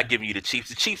 I'm not giving you the Chiefs.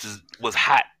 The Chiefs was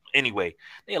hot anyway.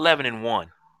 They 11-1,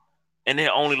 and they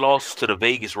only lost to the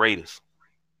Vegas Raiders.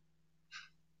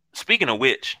 Speaking of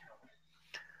which,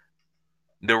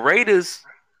 the Raiders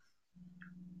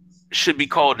should be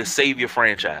called the savior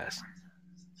franchise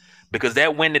because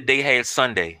that win that they had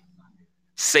Sunday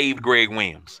saved Greg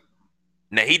Williams.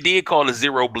 Now, he did call a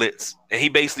zero blitz, and he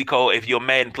basically called, if you're a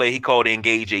Madden play, he called the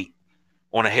engage 8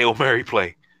 on a Hail Mary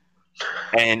play.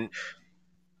 And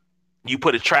you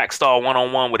put a track star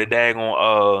one-on-one with a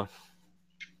daggone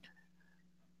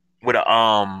with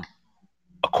a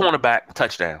cornerback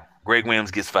touchdown. Greg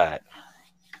Williams gets fired.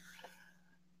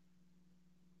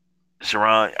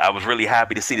 Sharon, I was really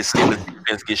happy to see the Steelers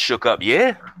defense get shook up.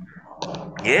 Yeah.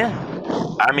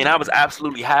 I mean, I was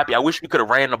absolutely happy. I wish we could have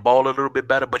ran the ball a little bit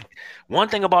better. But one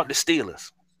thing about the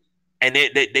Steelers, and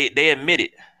they admit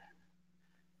it,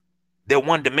 they're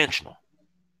one-dimensional.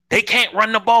 They can't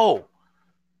run the ball.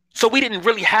 So we didn't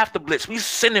really have to blitz. We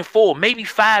sending 4, maybe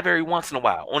 5 every once in a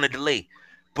while on a delay.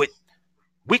 But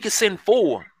we could send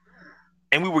 4,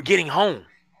 and we were getting home.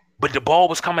 But the ball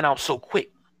was coming out so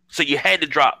quick. So you had to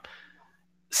drop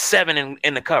 7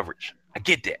 in the coverage. I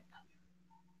get that.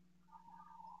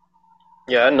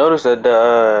 Yeah, I noticed that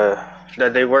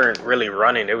that they weren't really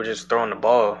running. They were just throwing the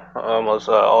ball almost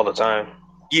all the time.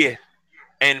 Yeah.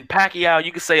 And Pacquiao,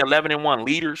 you could say 11-1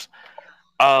 leaders.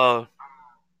 I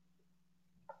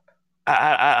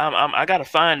gotta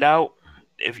find out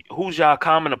who's y'all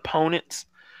common opponents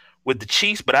with the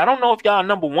Chiefs, but I don't know if y'all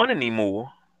number 1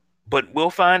 anymore. But we'll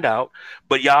find out.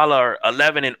 But y'all are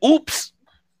 11 and oops.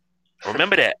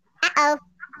 Remember that.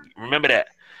 Remember that.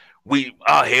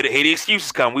 Here the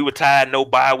excuses come. We were tired, no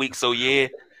bye week, so yeah.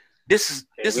 This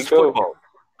is football.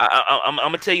 I'm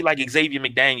gonna tell you like Xavier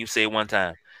McDaniel said one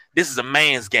time. This is a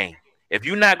man's game. If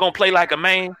you're not gonna play like a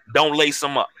man, don't lace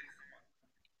them up.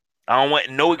 I don't want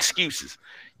no excuses.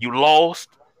 You lost.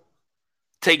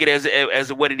 Take it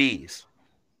as what it is.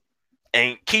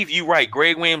 And Keith, you right.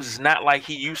 Greg Williams is not like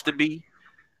he used to be.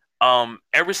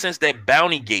 Ever since that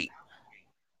Bounty Gate,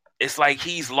 it's like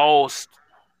he's lost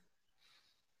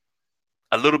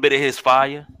a little bit of his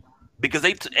fire because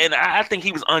and I think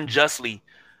he was unjustly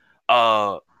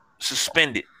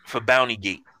suspended for Bounty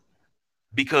Gate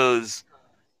because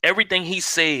everything he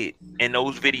said in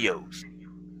those videos,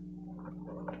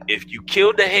 if you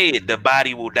kill the head, the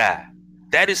body will die.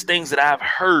 That is things that I've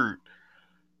heard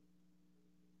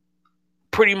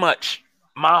pretty much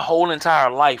my whole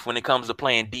entire life when it comes to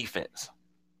playing defense.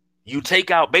 You take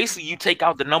out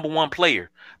the number 1 player,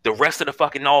 the rest of the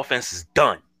fucking offense is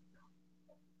done.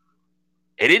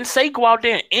 It didn't say go out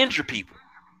there and injure people.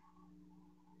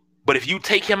 But if you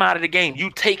take him out of the game, you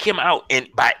take him out and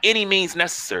by any means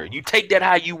necessary. You take that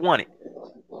how you want it.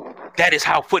 That is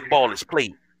how football is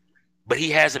played. But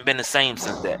he hasn't been the same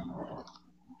since that.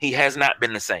 He has not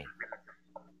been the same.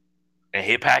 And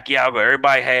here Pacquiao,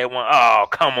 everybody had one. Oh,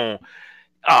 come on.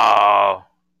 Oh.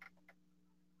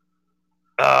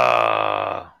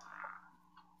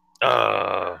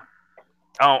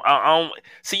 I don't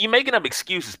see you making up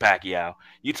excuses, Pacquiao.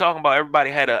 You talking about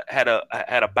everybody had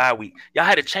a bye week. Y'all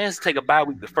had a chance to take a bye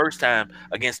week the first time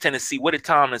against Tennessee. What did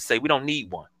Tomlin say? We don't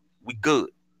need one. We good.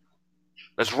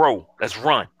 Let's roll. Let's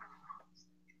run.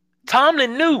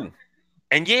 Tomlin knew.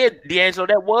 And yeah, D'Angelo,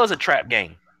 that was a trap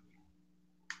game.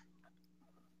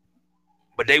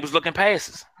 But they was looking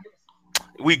passes.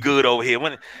 We good over here.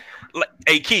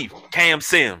 Hey, Keith, Cam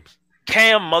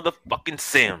motherfucking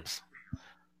Sims.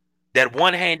 That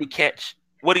one-handed catch.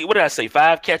 What did I say?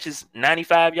 5 catches,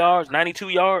 95 yards, 92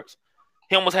 yards.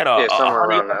 He almost had a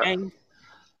game.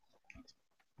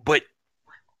 But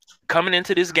coming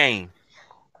into this game,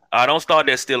 don't start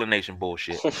that Steeler Nation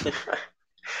bullshit.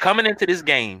 Coming into this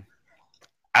game,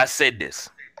 I said this.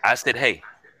 I said, hey,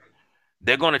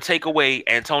 they're going to take away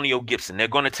Antonio Gibson. They're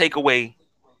going to take away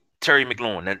Terry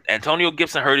McLaurin. Antonio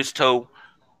Gibson hurt his toe.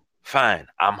 Fine.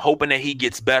 I'm hoping that he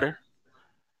gets better.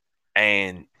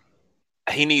 And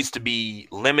he needs to be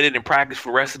limited in practice for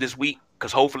the rest of this week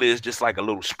because hopefully it's just like a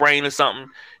little sprain or something.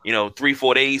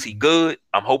 3-4 days, he good.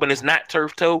 I'm hoping it's not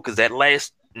turf toe because that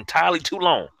lasts entirely too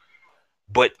long.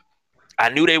 But I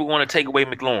knew they were going to take away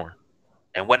McLaurin.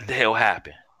 And what the hell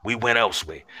happened? We went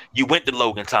elsewhere. You went to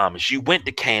Logan Thomas. You went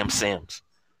to Cam Sims.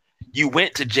 You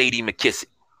went to J.D. McKissick.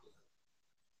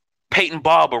 Peyton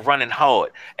Barber running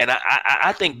hard. And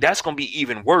I think that's going to be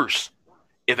even worse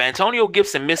if Antonio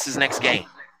Gibson misses next game.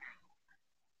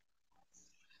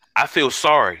 I feel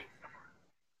sorry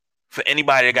for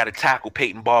anybody that got to tackle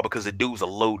Peyton Barber because the dude's a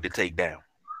load to take down.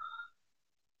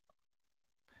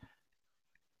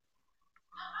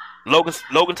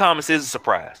 Logan Thomas is a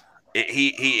surprise.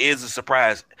 He is a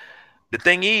surprise. The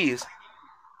thing is,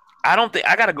 I don't think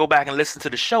I got to go back and listen to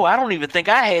the show. I don't even think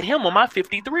I had him on my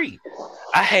 53.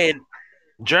 I had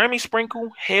Jeremy Sprinkle,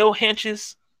 Hale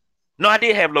Henches. No, I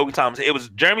did have Logan Thomas. It was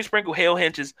Jeremy Sprinkle, Hale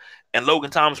Henches, and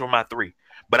Logan Thomas were my 3.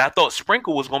 But I thought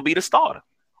Sprinkle was going to be the starter.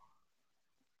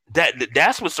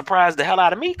 That's what surprised the hell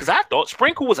out of me because I thought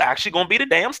Sprinkle was actually going to be the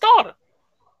damn starter.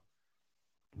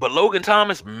 But Logan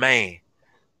Thomas, man.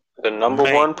 The number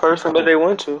one person that they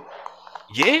went to.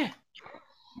 Yeah.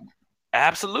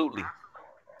 Absolutely.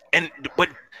 But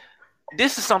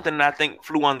this is something that I think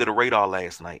flew under the radar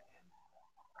last night.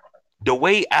 The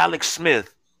way Alex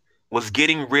Smith was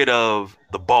getting rid of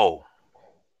the ball.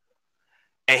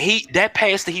 And that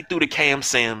pass that he threw to Cam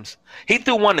Sims, he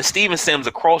threw one to Steven Sims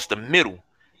across the middle.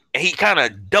 And he kind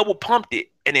of double pumped it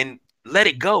and then let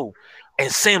it go.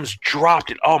 And Sims dropped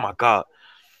it. Oh, my God.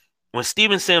 When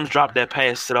Steven Sims dropped that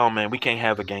pass, I said, oh, man, we can't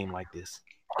have a game like this.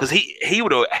 Because he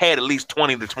would have had at least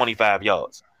 20 to 25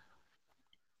 yards.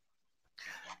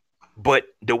 But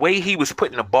the way he was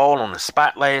putting the ball on the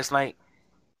spot last night,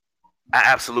 I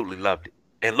absolutely loved it.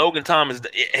 And Logan Thomas,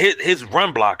 his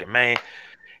run blocking, man,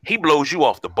 he blows you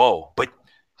off the ball. But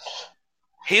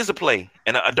here's a play.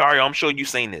 And Dario, I'm sure you've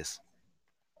seen this.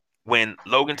 When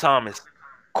Logan Thomas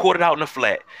caught it out in the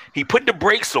flat, he put the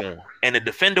brakes on, and the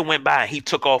defender went by, and he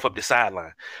took off up the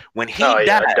sideline. When he died,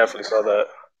 I definitely saw that.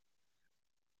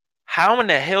 How in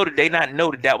the hell did they not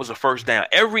know that was a first down?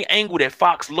 Every angle that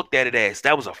Fox looked at it as,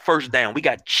 that was a first down. We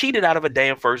got cheated out of a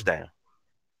damn first down.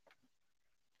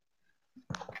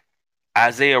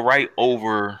 Isaiah Wright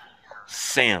over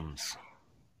Sims.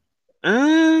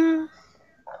 I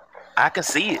can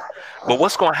see it. But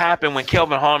what's going to happen when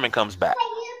Kelvin Harmon comes back?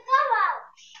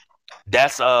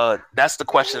 That's the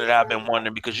question that I've been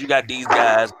wondering because you got these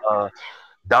guys,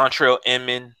 Dontrell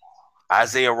Inman,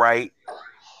 Isaiah Wright.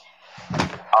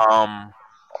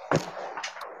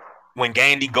 When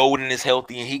Gandy Golden is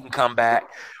healthy and he can come back,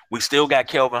 we still got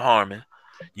Kelvin Harmon.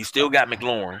 You still got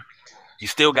McLaurin. You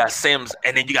still got Sims,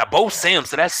 and then you got both Sims.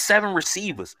 So that's 7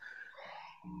 receivers.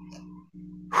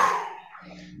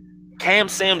 Cam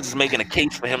Sims is making a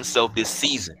case for himself this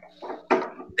season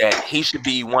that he should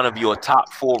be one of your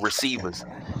top 4 receivers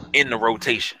in the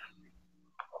rotation.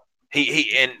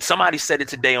 He and somebody said it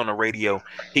today on the radio.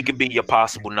 He could be your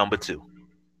possible number 2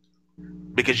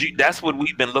 because that's what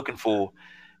we've been looking for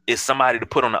is somebody to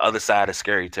put on the other side of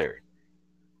Scary Terry.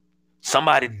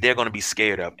 Somebody they're going to be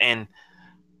scared of. And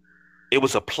it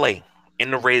was a play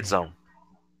in the red zone.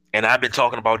 And I've been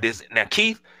talking about this. Now,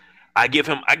 Keith, I give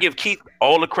Keith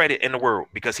all the credit in the world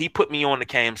because he put me on to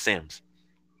Cam Sims.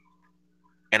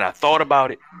 And I thought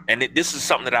about it. And this is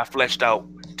something that I fleshed out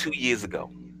 2 years ago.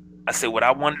 I said what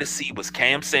I wanted to see was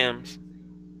Cam Sims,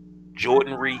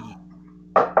 Jordan Reed,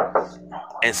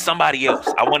 and somebody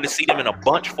else. I wanted to see them in a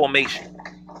bunch formation.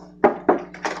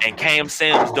 And Cam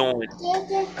Sims doing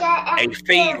a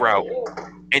fade route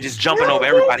and just jumping over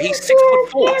everybody. He's 6'4",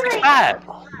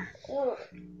 6'5".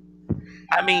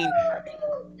 I mean,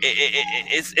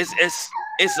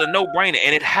 it's a no-brainer,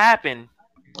 and it happened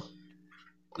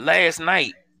last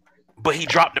night. But he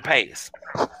dropped the pass.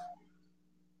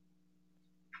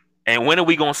 And when are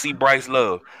we gonna see Bryce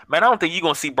Love? Man, I don't think you're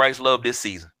gonna see Bryce Love this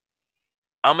season.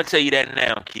 I'm gonna tell you that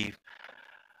now, Keith,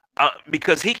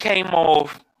 because he came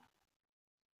off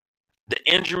the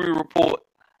injury report,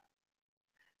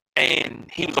 and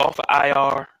he was off of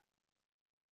IR,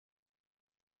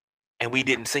 and we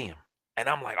didn't see him. And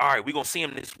I'm like, all right, we're going to see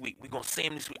him this week.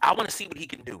 I want to see what he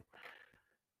can do.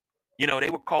 You know, they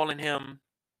were calling him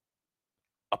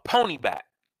a pony back.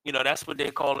 You know, that's what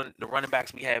they're calling the running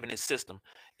backs we have in this system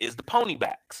is the pony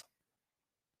backs.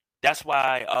 That's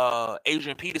why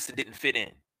Adrian Peterson didn't fit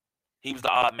in. He was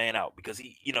the odd man out because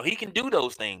he can do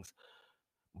those things.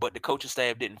 But the coaching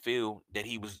staff didn't feel that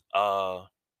he was up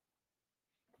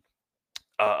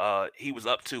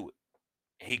to it.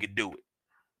 He could do it.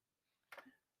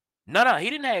 No, he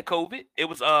didn't have COVID. It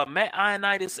was Matt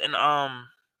Ioannidis and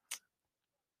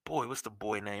what's the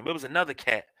boy name? It was another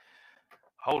cat.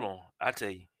 Hold on, I tell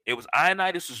you, it was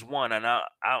Ioannidis was one, and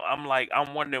I'm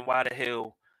wondering how the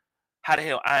hell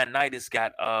Ioannidis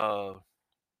got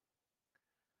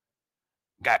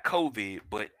got COVID,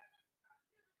 but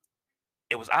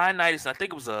it was Ioannidis, and I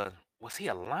think it was he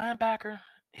a linebacker?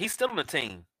 He's still on the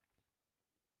team.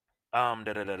 Da,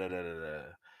 da, da, da, da, da, da.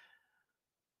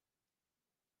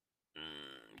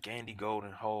 Gandy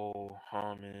Golden Hole,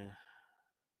 Harmon.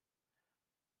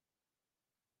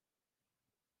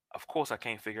 Of course, I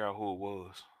can't figure out who it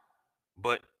was,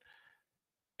 but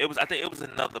I think it was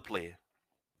another player.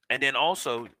 And then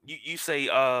also, you say,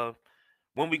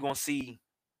 when we gonna see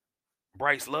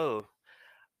Bryce Love?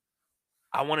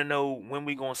 I want to know when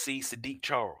we gonna see Sadiq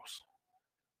Charles.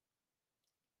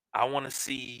 I want to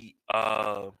see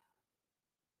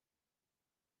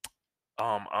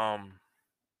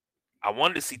I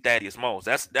wanted to see Thaddeus Moss.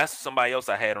 That's somebody else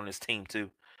I had on this team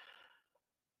too.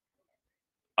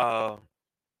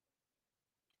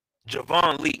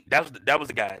 Javon Lee. That was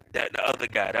the guy. The other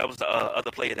guy. That was the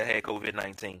other player that had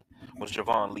COVID-19 was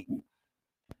Javon Lee.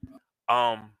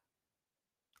 I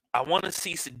want to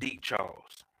see Sadiq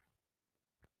Charles.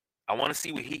 I want to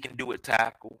see what he can do at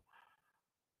tackle.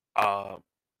 I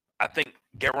think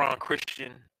Geron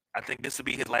Christian. I think this will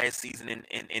be his last season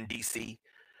in DC.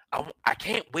 I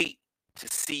can't wait to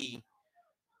see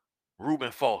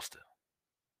Reuben Foster.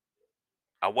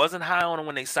 I wasn't high on him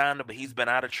when they signed him, but he's been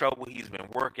out of trouble. He's been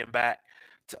working back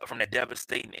from that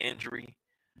devastating injury.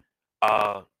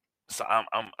 So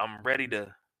I'm ready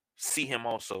to see him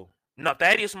also. No,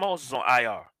 Thaddeus Moss is on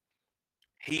IR.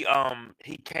 He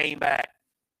came back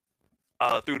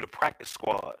through the practice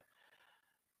squad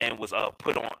and was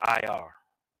put on IR.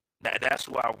 That's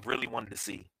who I really wanted to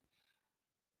see.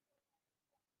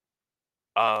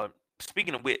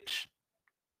 Speaking of which,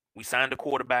 we signed a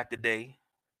quarterback today,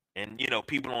 and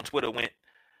people on Twitter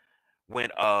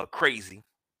went crazy.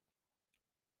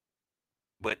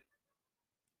 But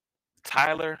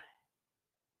Tyler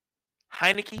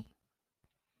Heineke,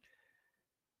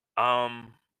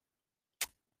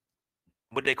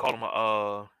 what they call him,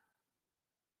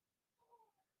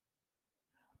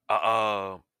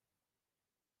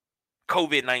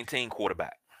 COVID-19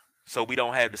 quarterback. So we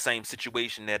don't have the same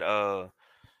situation that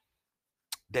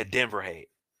Denver had,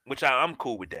 which I'm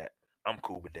cool with that. I'm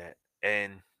cool with that.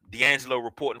 And D'Angelo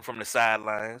reporting from the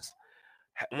sidelines.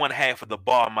 One half of the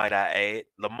bar, might I add.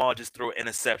 Lamar just threw an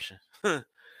interception.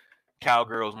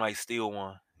 Cowgirls might steal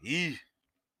one. Eeh.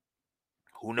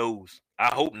 Who knows? I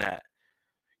hope not.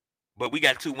 But we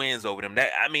got 2 wins over them.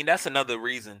 That's another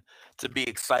reason to be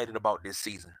excited about this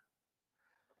season.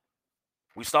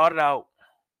 We started out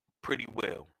pretty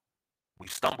well. We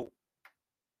stumbled.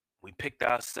 We picked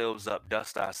ourselves up,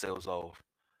 dust ourselves off.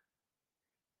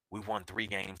 We won 3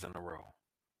 games in a row.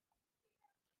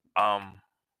 I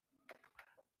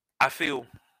feel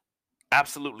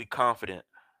absolutely confident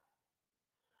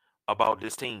about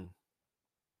this team.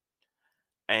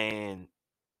 And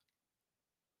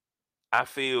I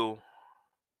feel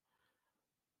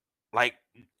like,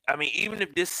 even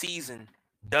if this season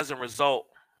doesn't result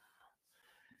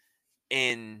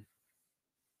in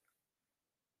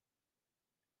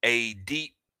a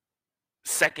deep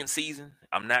second season,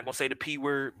 I'm not gonna say the P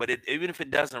word, but even if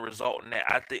it doesn't result in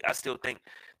that, I still think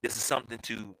this is something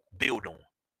to build on.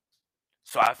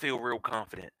 So I feel real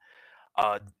confident.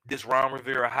 This Ron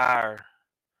Rivera hire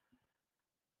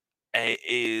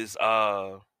is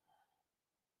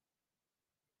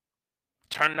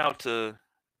turning out to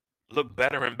look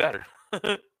better and better.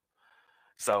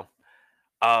 So,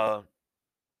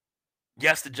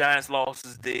 yes, the Giants'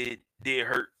 losses did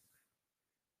hurt.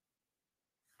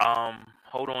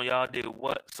 Hold on, y'all. Did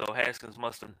what? So Haskins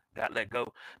must have got let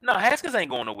go. No, Haskins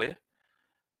ain't going nowhere.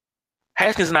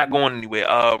 Haskins not going anywhere.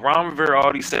 Ron Rivera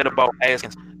already said about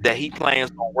Haskins that he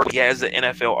plans on work. He has an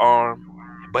NFL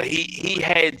arm, but he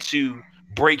had to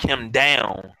break him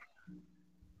down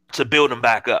to build him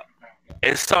back up.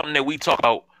 It's something that we talk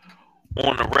about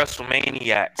on the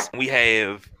WrestleManiacs. We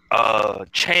have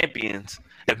champions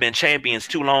that have been champions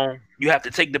too long. You have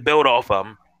to take the belt off of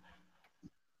them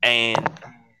and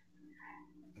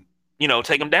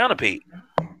take them down a peg.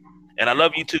 And I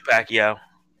love you too, Pacquiao.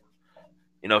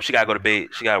 She gotta go to bed.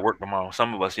 She gotta work tomorrow.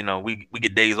 Some of us, we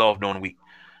get days off during the week.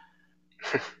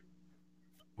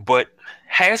 But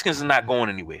Haskins is not going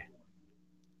anywhere.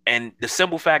 And the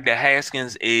simple fact that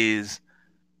Haskins is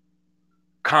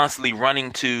constantly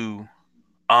running to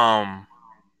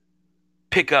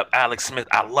pick up Alex Smith,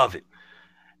 I love it.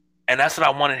 And that's what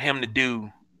I wanted him to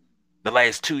do the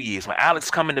last 2 years. When Alex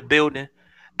come in the building,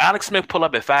 Alex Smith pull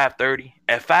up at 5:30.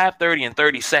 At 5:30 and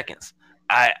 30 seconds,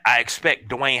 I expect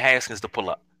Dwayne Haskins to pull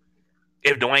up.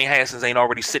 If Dwayne Haskins ain't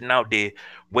already sitting out there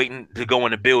waiting to go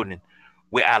in the building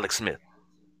with Alex Smith.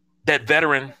 That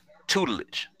veteran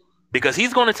tutelage. Because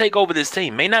he's going to take over this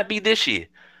team. May not be this year.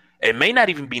 It may not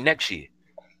even be next year,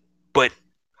 but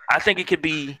I think it could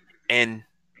be an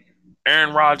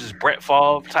Aaron Rodgers, Brett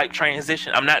Favre type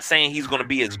transition. I'm not saying he's going to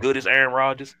be as good as Aaron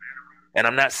Rodgers, and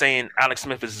I'm not saying Alex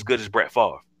Smith is as good as Brett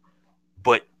Favre,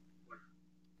 but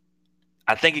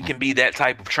I think it can be that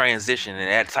type of transition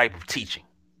and that type of teaching.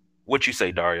 What you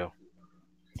say, Dario?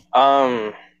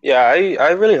 Yeah,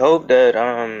 I really hope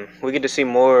that we get to see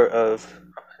more of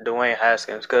Dwayne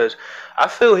Haskins because I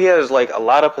feel he has like a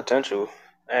lot of potential,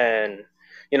 and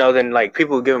than like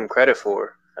people give him credit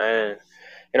for, and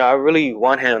I really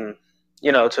want him,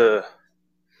 to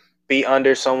be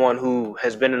under someone who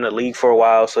has been in the league for a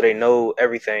while, so they know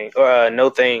everything or know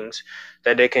things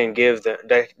that they can give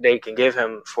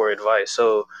him for advice.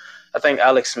 So I think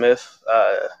Alex Smith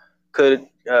could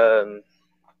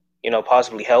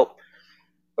possibly help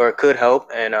or could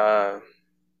help and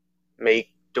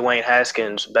make Dwayne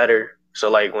Haskins better. So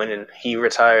like when he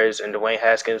retires and Dwayne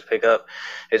Haskins pick up,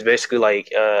 it's basically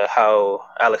like how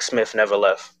Alex Smith never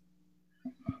left.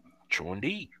 True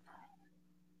indeed.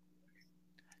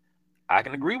 I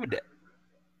can agree with that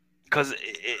because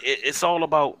it's all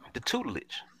about the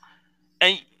tutelage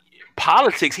and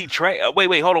politics.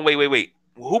 Wait, hold on, wait.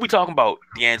 Who we talking about,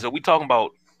 D'Angelo? We talking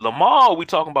about Lamar? Or we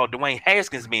talking about Dwayne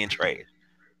Haskins being trash?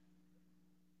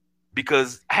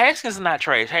 Because Haskins is not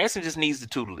trash. Haskins just needs the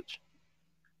tutelage.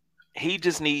 He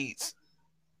just needs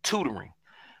tutoring.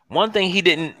 One thing he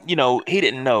didn't know. He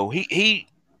didn't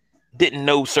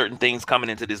know certain things coming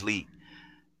into this league.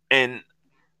 And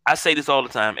I say this all the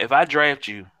time. If I draft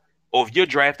you, or if you're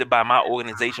drafted by my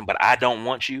organization, but I don't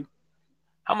want you,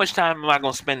 how much time am I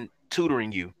going to spend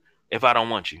tutoring you if I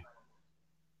don't want you?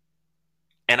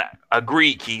 And I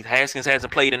agree, Keith. Haskins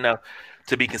hasn't played enough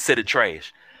to be considered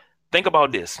trash. Think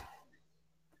about this.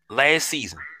 Last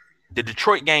season, the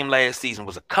Detroit game last season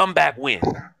was a comeback win.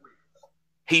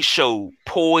 He showed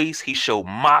poise. He showed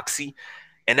moxie.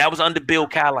 And that was under Bill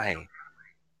Callahan.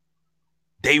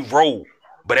 They rolled.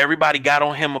 But everybody got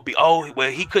on him.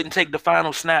 He couldn't take the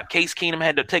final snap. Case Keenum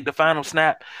had to take the final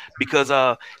snap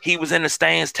because he was in the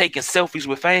stands taking selfies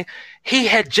with fans. He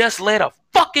had just led a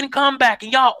fucking comeback,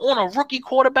 and y'all on a rookie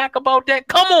quarterback about that?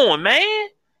 Come on, man.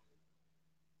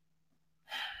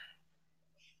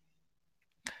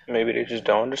 Maybe they just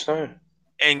don't understand.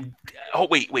 And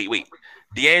wait.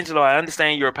 D'Angelo, I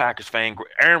understand you're a Packers fan.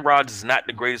 Aaron Rodgers is not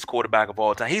the greatest quarterback of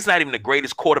all time. He's not even the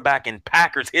greatest quarterback in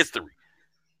Packers history.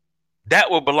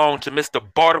 That will belong to Mr.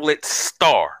 Bartlett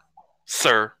Starr,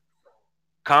 sir.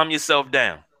 Calm yourself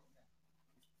down.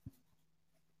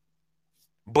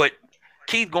 But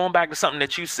Keith, going back to something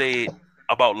that you said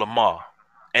about Lamar,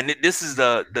 and this is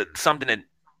the something that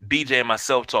BJ and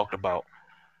myself talked about.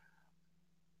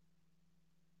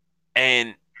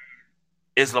 And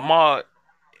is Lamar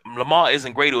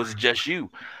isn't great, or is it just you?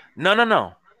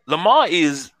 No. Lamar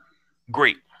is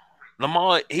great.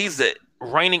 Lamar, he's the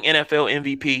reigning NFL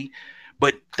MVP.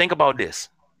 But think about this.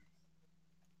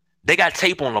 They got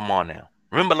tape on Lamar now.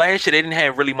 Remember last year, they didn't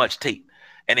have really much tape.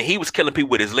 And he was killing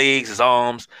people with his legs, his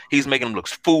arms. He's making them look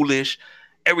foolish,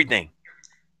 everything.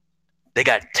 They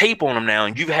got tape on him now,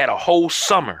 and you've had a whole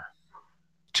summer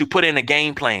to put in a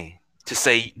game plan to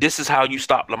say, this is how you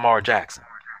stop Lamar Jackson.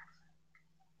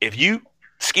 If you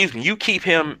keep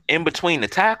him in between the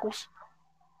tackles,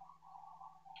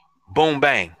 boom,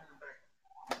 bang.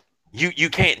 You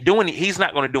can't do any. He's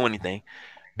not going to do anything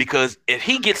because if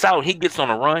he gets out, he gets on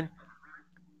a run.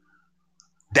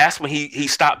 That's when he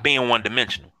stopped being one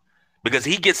dimensional because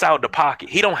he gets out of the pocket.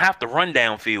 He don't have to run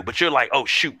downfield, but you're like, oh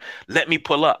shoot, let me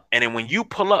pull up. And then when you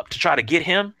pull up to try to get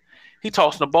him, he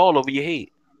tossing the ball over your head.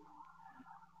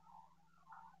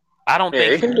 I don't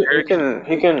think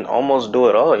he can almost do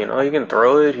it all. He can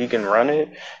throw it, he can run it.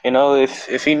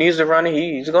 If he needs to run it,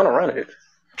 he's gonna run it.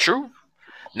 True.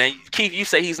 Now, Keith, you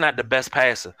say he's not the best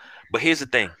passer, but here's the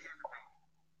thing.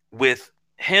 With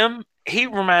him, he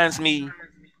reminds me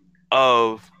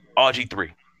of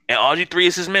RG3. And RG3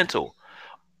 is his mentor.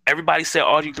 Everybody said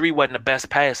RG3 wasn't the best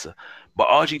passer, but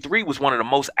RG3 was one of the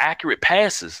most accurate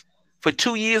passes for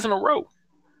 2 years in a row.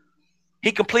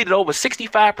 He completed over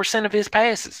 65% of his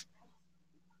passes.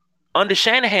 Under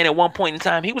Shanahan at one point in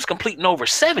time, he was completing over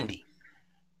 70.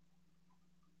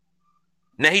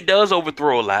 Now, he does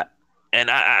overthrow a lot. And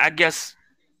I guess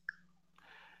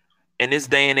in this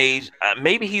day and age,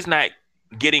 maybe he's not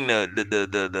getting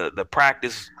the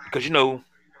practice because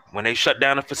when they shut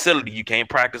down a facility, you can't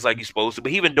practice like you're supposed to.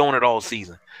 But he's been doing it all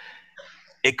season.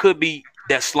 It could be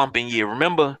that slumping year.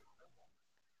 Remember,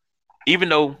 even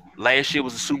though last year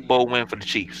was a Super Bowl win for the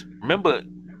Chiefs, remember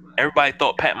everybody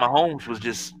thought Pat Mahomes was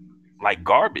just like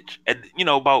garbage.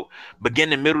 About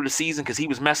beginning middle of the season because he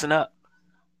was messing up.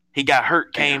 He got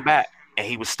hurt, came back. and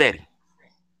he was steady.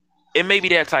 It may be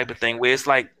that type of thing where it's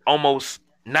like almost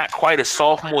not quite a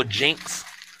sophomore jinx,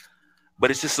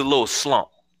 but it's just a little slump.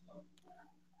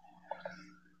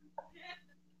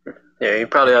 Yeah, he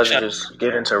probably If you has to shut, just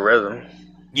get into rhythm.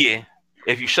 yeah,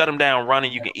 if you shut him down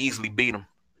running, you can easily beat him.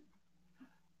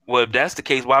 Well, if that's the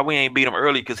case, why we ain't beat him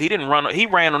early? Because he didn't run. He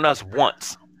ran on us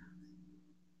once,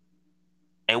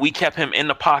 and we kept him in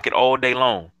the pocket all day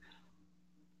long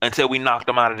until we knocked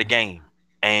him out of the game.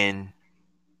 And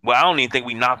well, I don't even think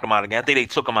we knocked him out of the game. I think they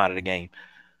took him out of the game,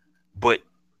 but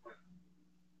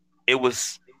it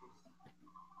was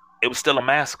still a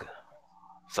massacre.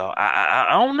 So I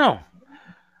don't know.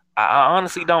 I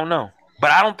honestly don't know.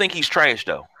 But I don't think he's trash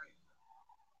though.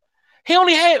 He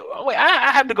only had wait,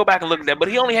 I have to go back and look at that, but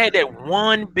he only had that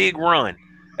one big run.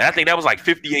 And I think that was like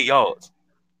 58 yards.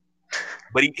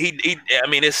 But he I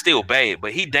mean it's still bad,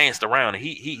 but he danced around and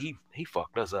he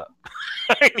fucked us up.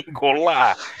 I ain't even gonna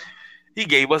lie. He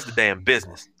gave us the damn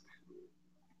business.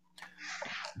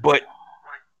 But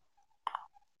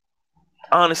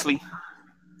honestly,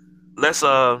 let's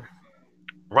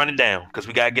run it down because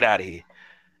we gotta get out of here.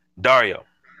 Dario,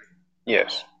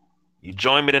 Yes. you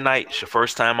joined me tonight. It's your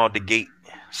first time out the gate.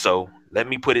 So let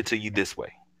me put it to you this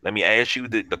way. Let me ask you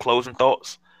the closing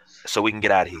thoughts so we can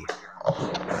get out of here.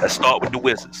 Let's start with the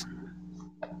Wizards.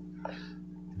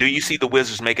 Do you see the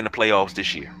Wizards making the playoffs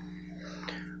this year?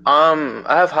 I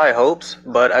have high hopes,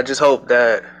 but I just hope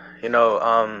that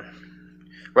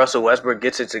Russell Westbrook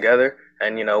gets it together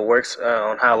and works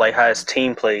on how his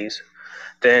team plays.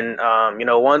 Then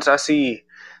once I see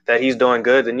that he's doing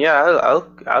good, then yeah,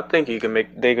 I think they can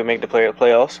make the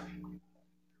playoffs.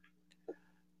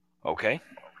 Okay.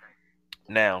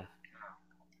 Now,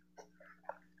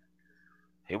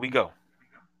 here we go.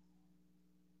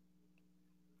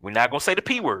 We're not going to say the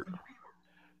P word,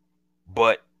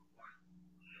 but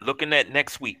looking at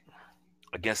next week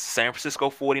against the San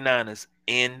Francisco 49ers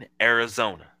in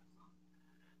Arizona,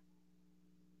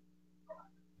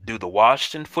 do the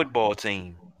Washington football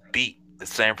team beat the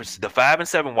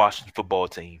 5-7 Washington football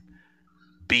team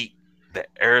beat the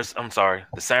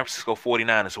San Francisco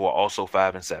 49ers who are also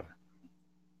 5-7?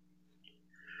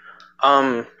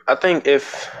 I think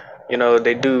if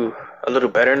they do a little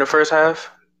better in the first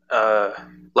half,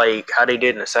 like how they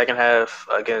did in the second half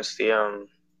against the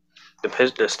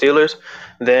Steelers,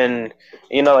 then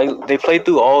they played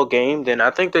through all game. Then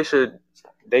I think they could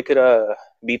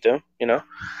beat them.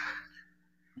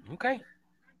 Okay.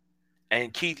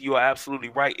 And Keith, you are absolutely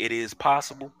right. It is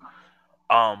possible.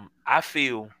 I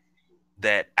feel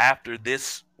that after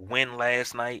this win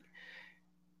last night,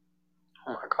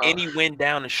 Oh my any gosh. win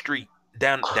down the street,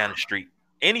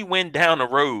 any win down the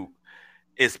road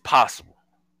is possible.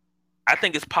 I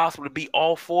think it's possible to beat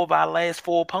all 4 of our last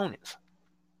 4 opponents.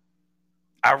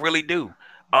 I really do.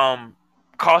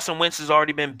 Carson Wentz has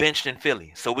already been benched in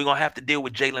Philly, so we're gonna have to deal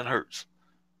with Jalen Hurts.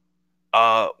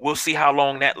 We'll see how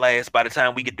long that lasts by the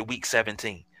time we get to week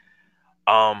 17.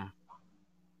 And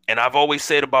I've always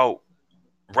said about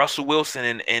Russell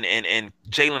Wilson and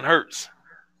Jalen Hurts.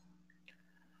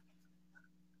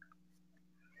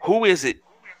 Who is it?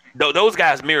 Those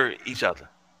guys mirror each other.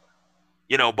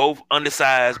 Both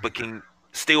undersized but can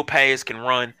still pass, can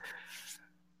run.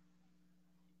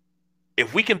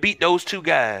 If we can beat those 2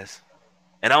 guys,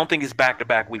 and I don't think it's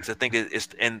back-to-back weeks. I think it's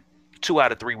in 2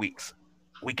 out of 3 weeks.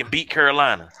 We can beat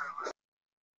Carolina.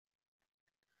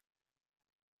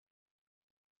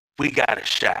 We got a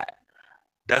shot.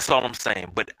 That's all I'm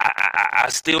saying. But I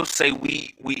still say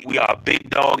we are a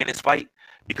big dog in this fight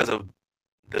because of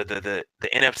the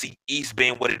NFC East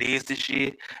being what it is this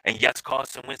year. And yes,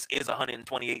 Carson Wentz is a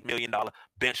 $128 million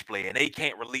bench player, and they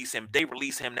can't release him. They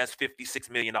release him, that's $56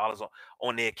 million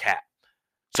on their cap.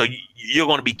 So you're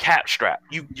going to be cap strapped.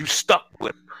 You stuck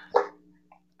with him.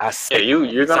 Yeah,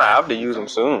 you're gonna have to use them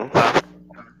soon.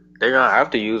 They're gonna have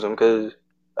to use them because,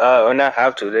 or not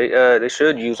have to. They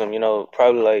should use them.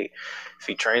 Probably if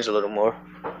he trains a little more.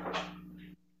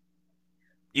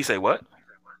 You say what?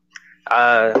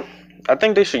 I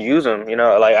think they should use him.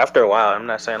 After a while. I'm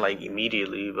not saying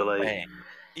immediately, but Man,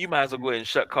 you might as well go ahead and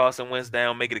shut Carson Wentz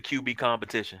down, make it a QB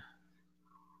competition.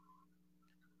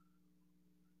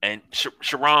 And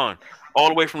Sharon, all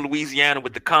the way from Louisiana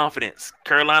with the confidence.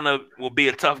 Carolina will be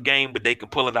a tough game, but they can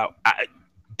pull it out.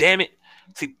 Damn it.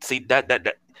 See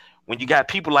that when you got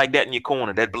people like that in your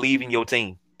corner that believe in your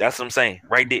team, that's what I'm saying.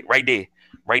 Right there.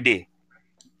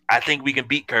 I think we can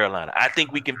beat Carolina. I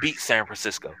think we can beat San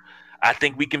Francisco. I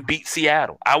think we can beat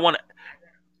Seattle. I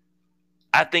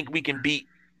think we can beat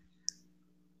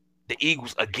the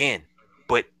Eagles again.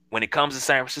 But when it comes to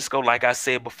San Francisco, like I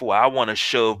said before, I want to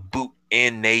shove boot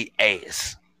in their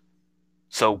ass.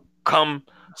 So come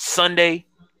Sunday,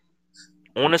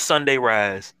 on a Sunday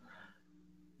rise,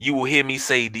 you will hear me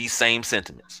say these same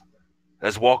sentiments.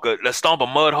 Let's stomp a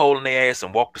mud hole in their ass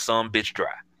and walk the some bitch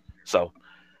dry. So,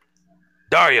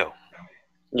 Dario,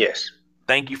 Yes.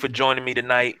 thank you for joining me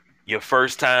tonight. Your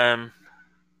first time.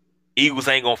 Eagles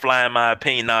ain't gonna fly in my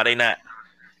opinion. No, they not.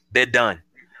 They're done.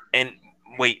 And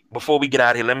wait, before we get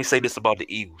out of here, let me say this about the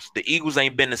Eagles. The Eagles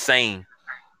ain't been the same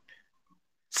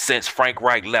since Frank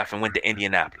Reich left and went to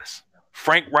Indianapolis.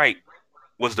 Frank Reich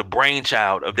was the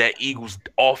brainchild of that Eagles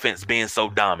offense being so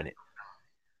dominant.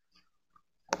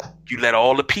 You let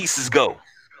all the pieces go.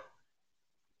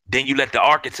 Then you let the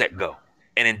architect go.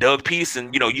 And then Doug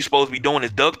Peterson, you're supposed to be doing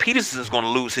this. Doug Peterson is going to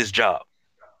lose his job.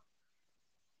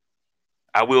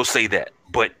 I will say that.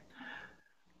 But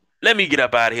let me get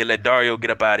up out of here. Let Dario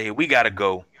get up out of here. We got to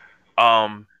go.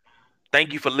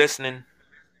 Thank you for listening.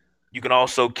 You can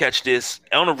also catch this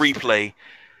on a replay.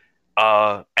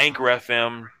 Anchor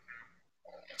FM,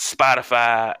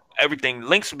 Spotify, everything.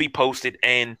 Links will be posted.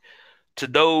 And to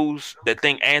those that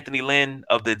think Anthony Lynn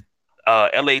of the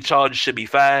LA Chargers should be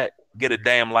fired, get a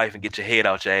damn life and get your head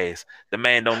out your ass. The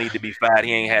man don't need to be fired.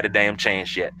 He ain't had a damn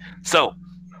chance yet. So,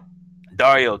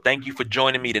 Dario, thank you for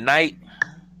joining me tonight.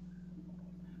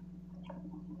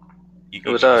 It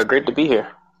was great to be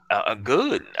here.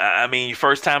 Good. I mean, your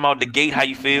first time out the gate, how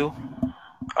you feel?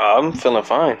 I'm feeling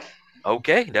fine.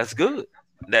 Okay, that's good.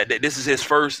 That this is his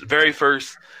very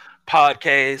first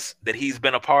podcast that he's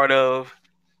been a part of.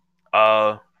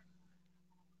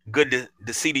 Good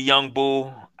to see the young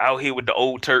bull out here with the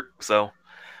old Turk. So,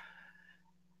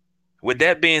 with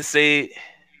that being said,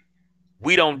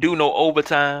 we don't do no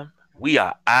overtime. We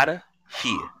are out of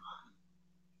here.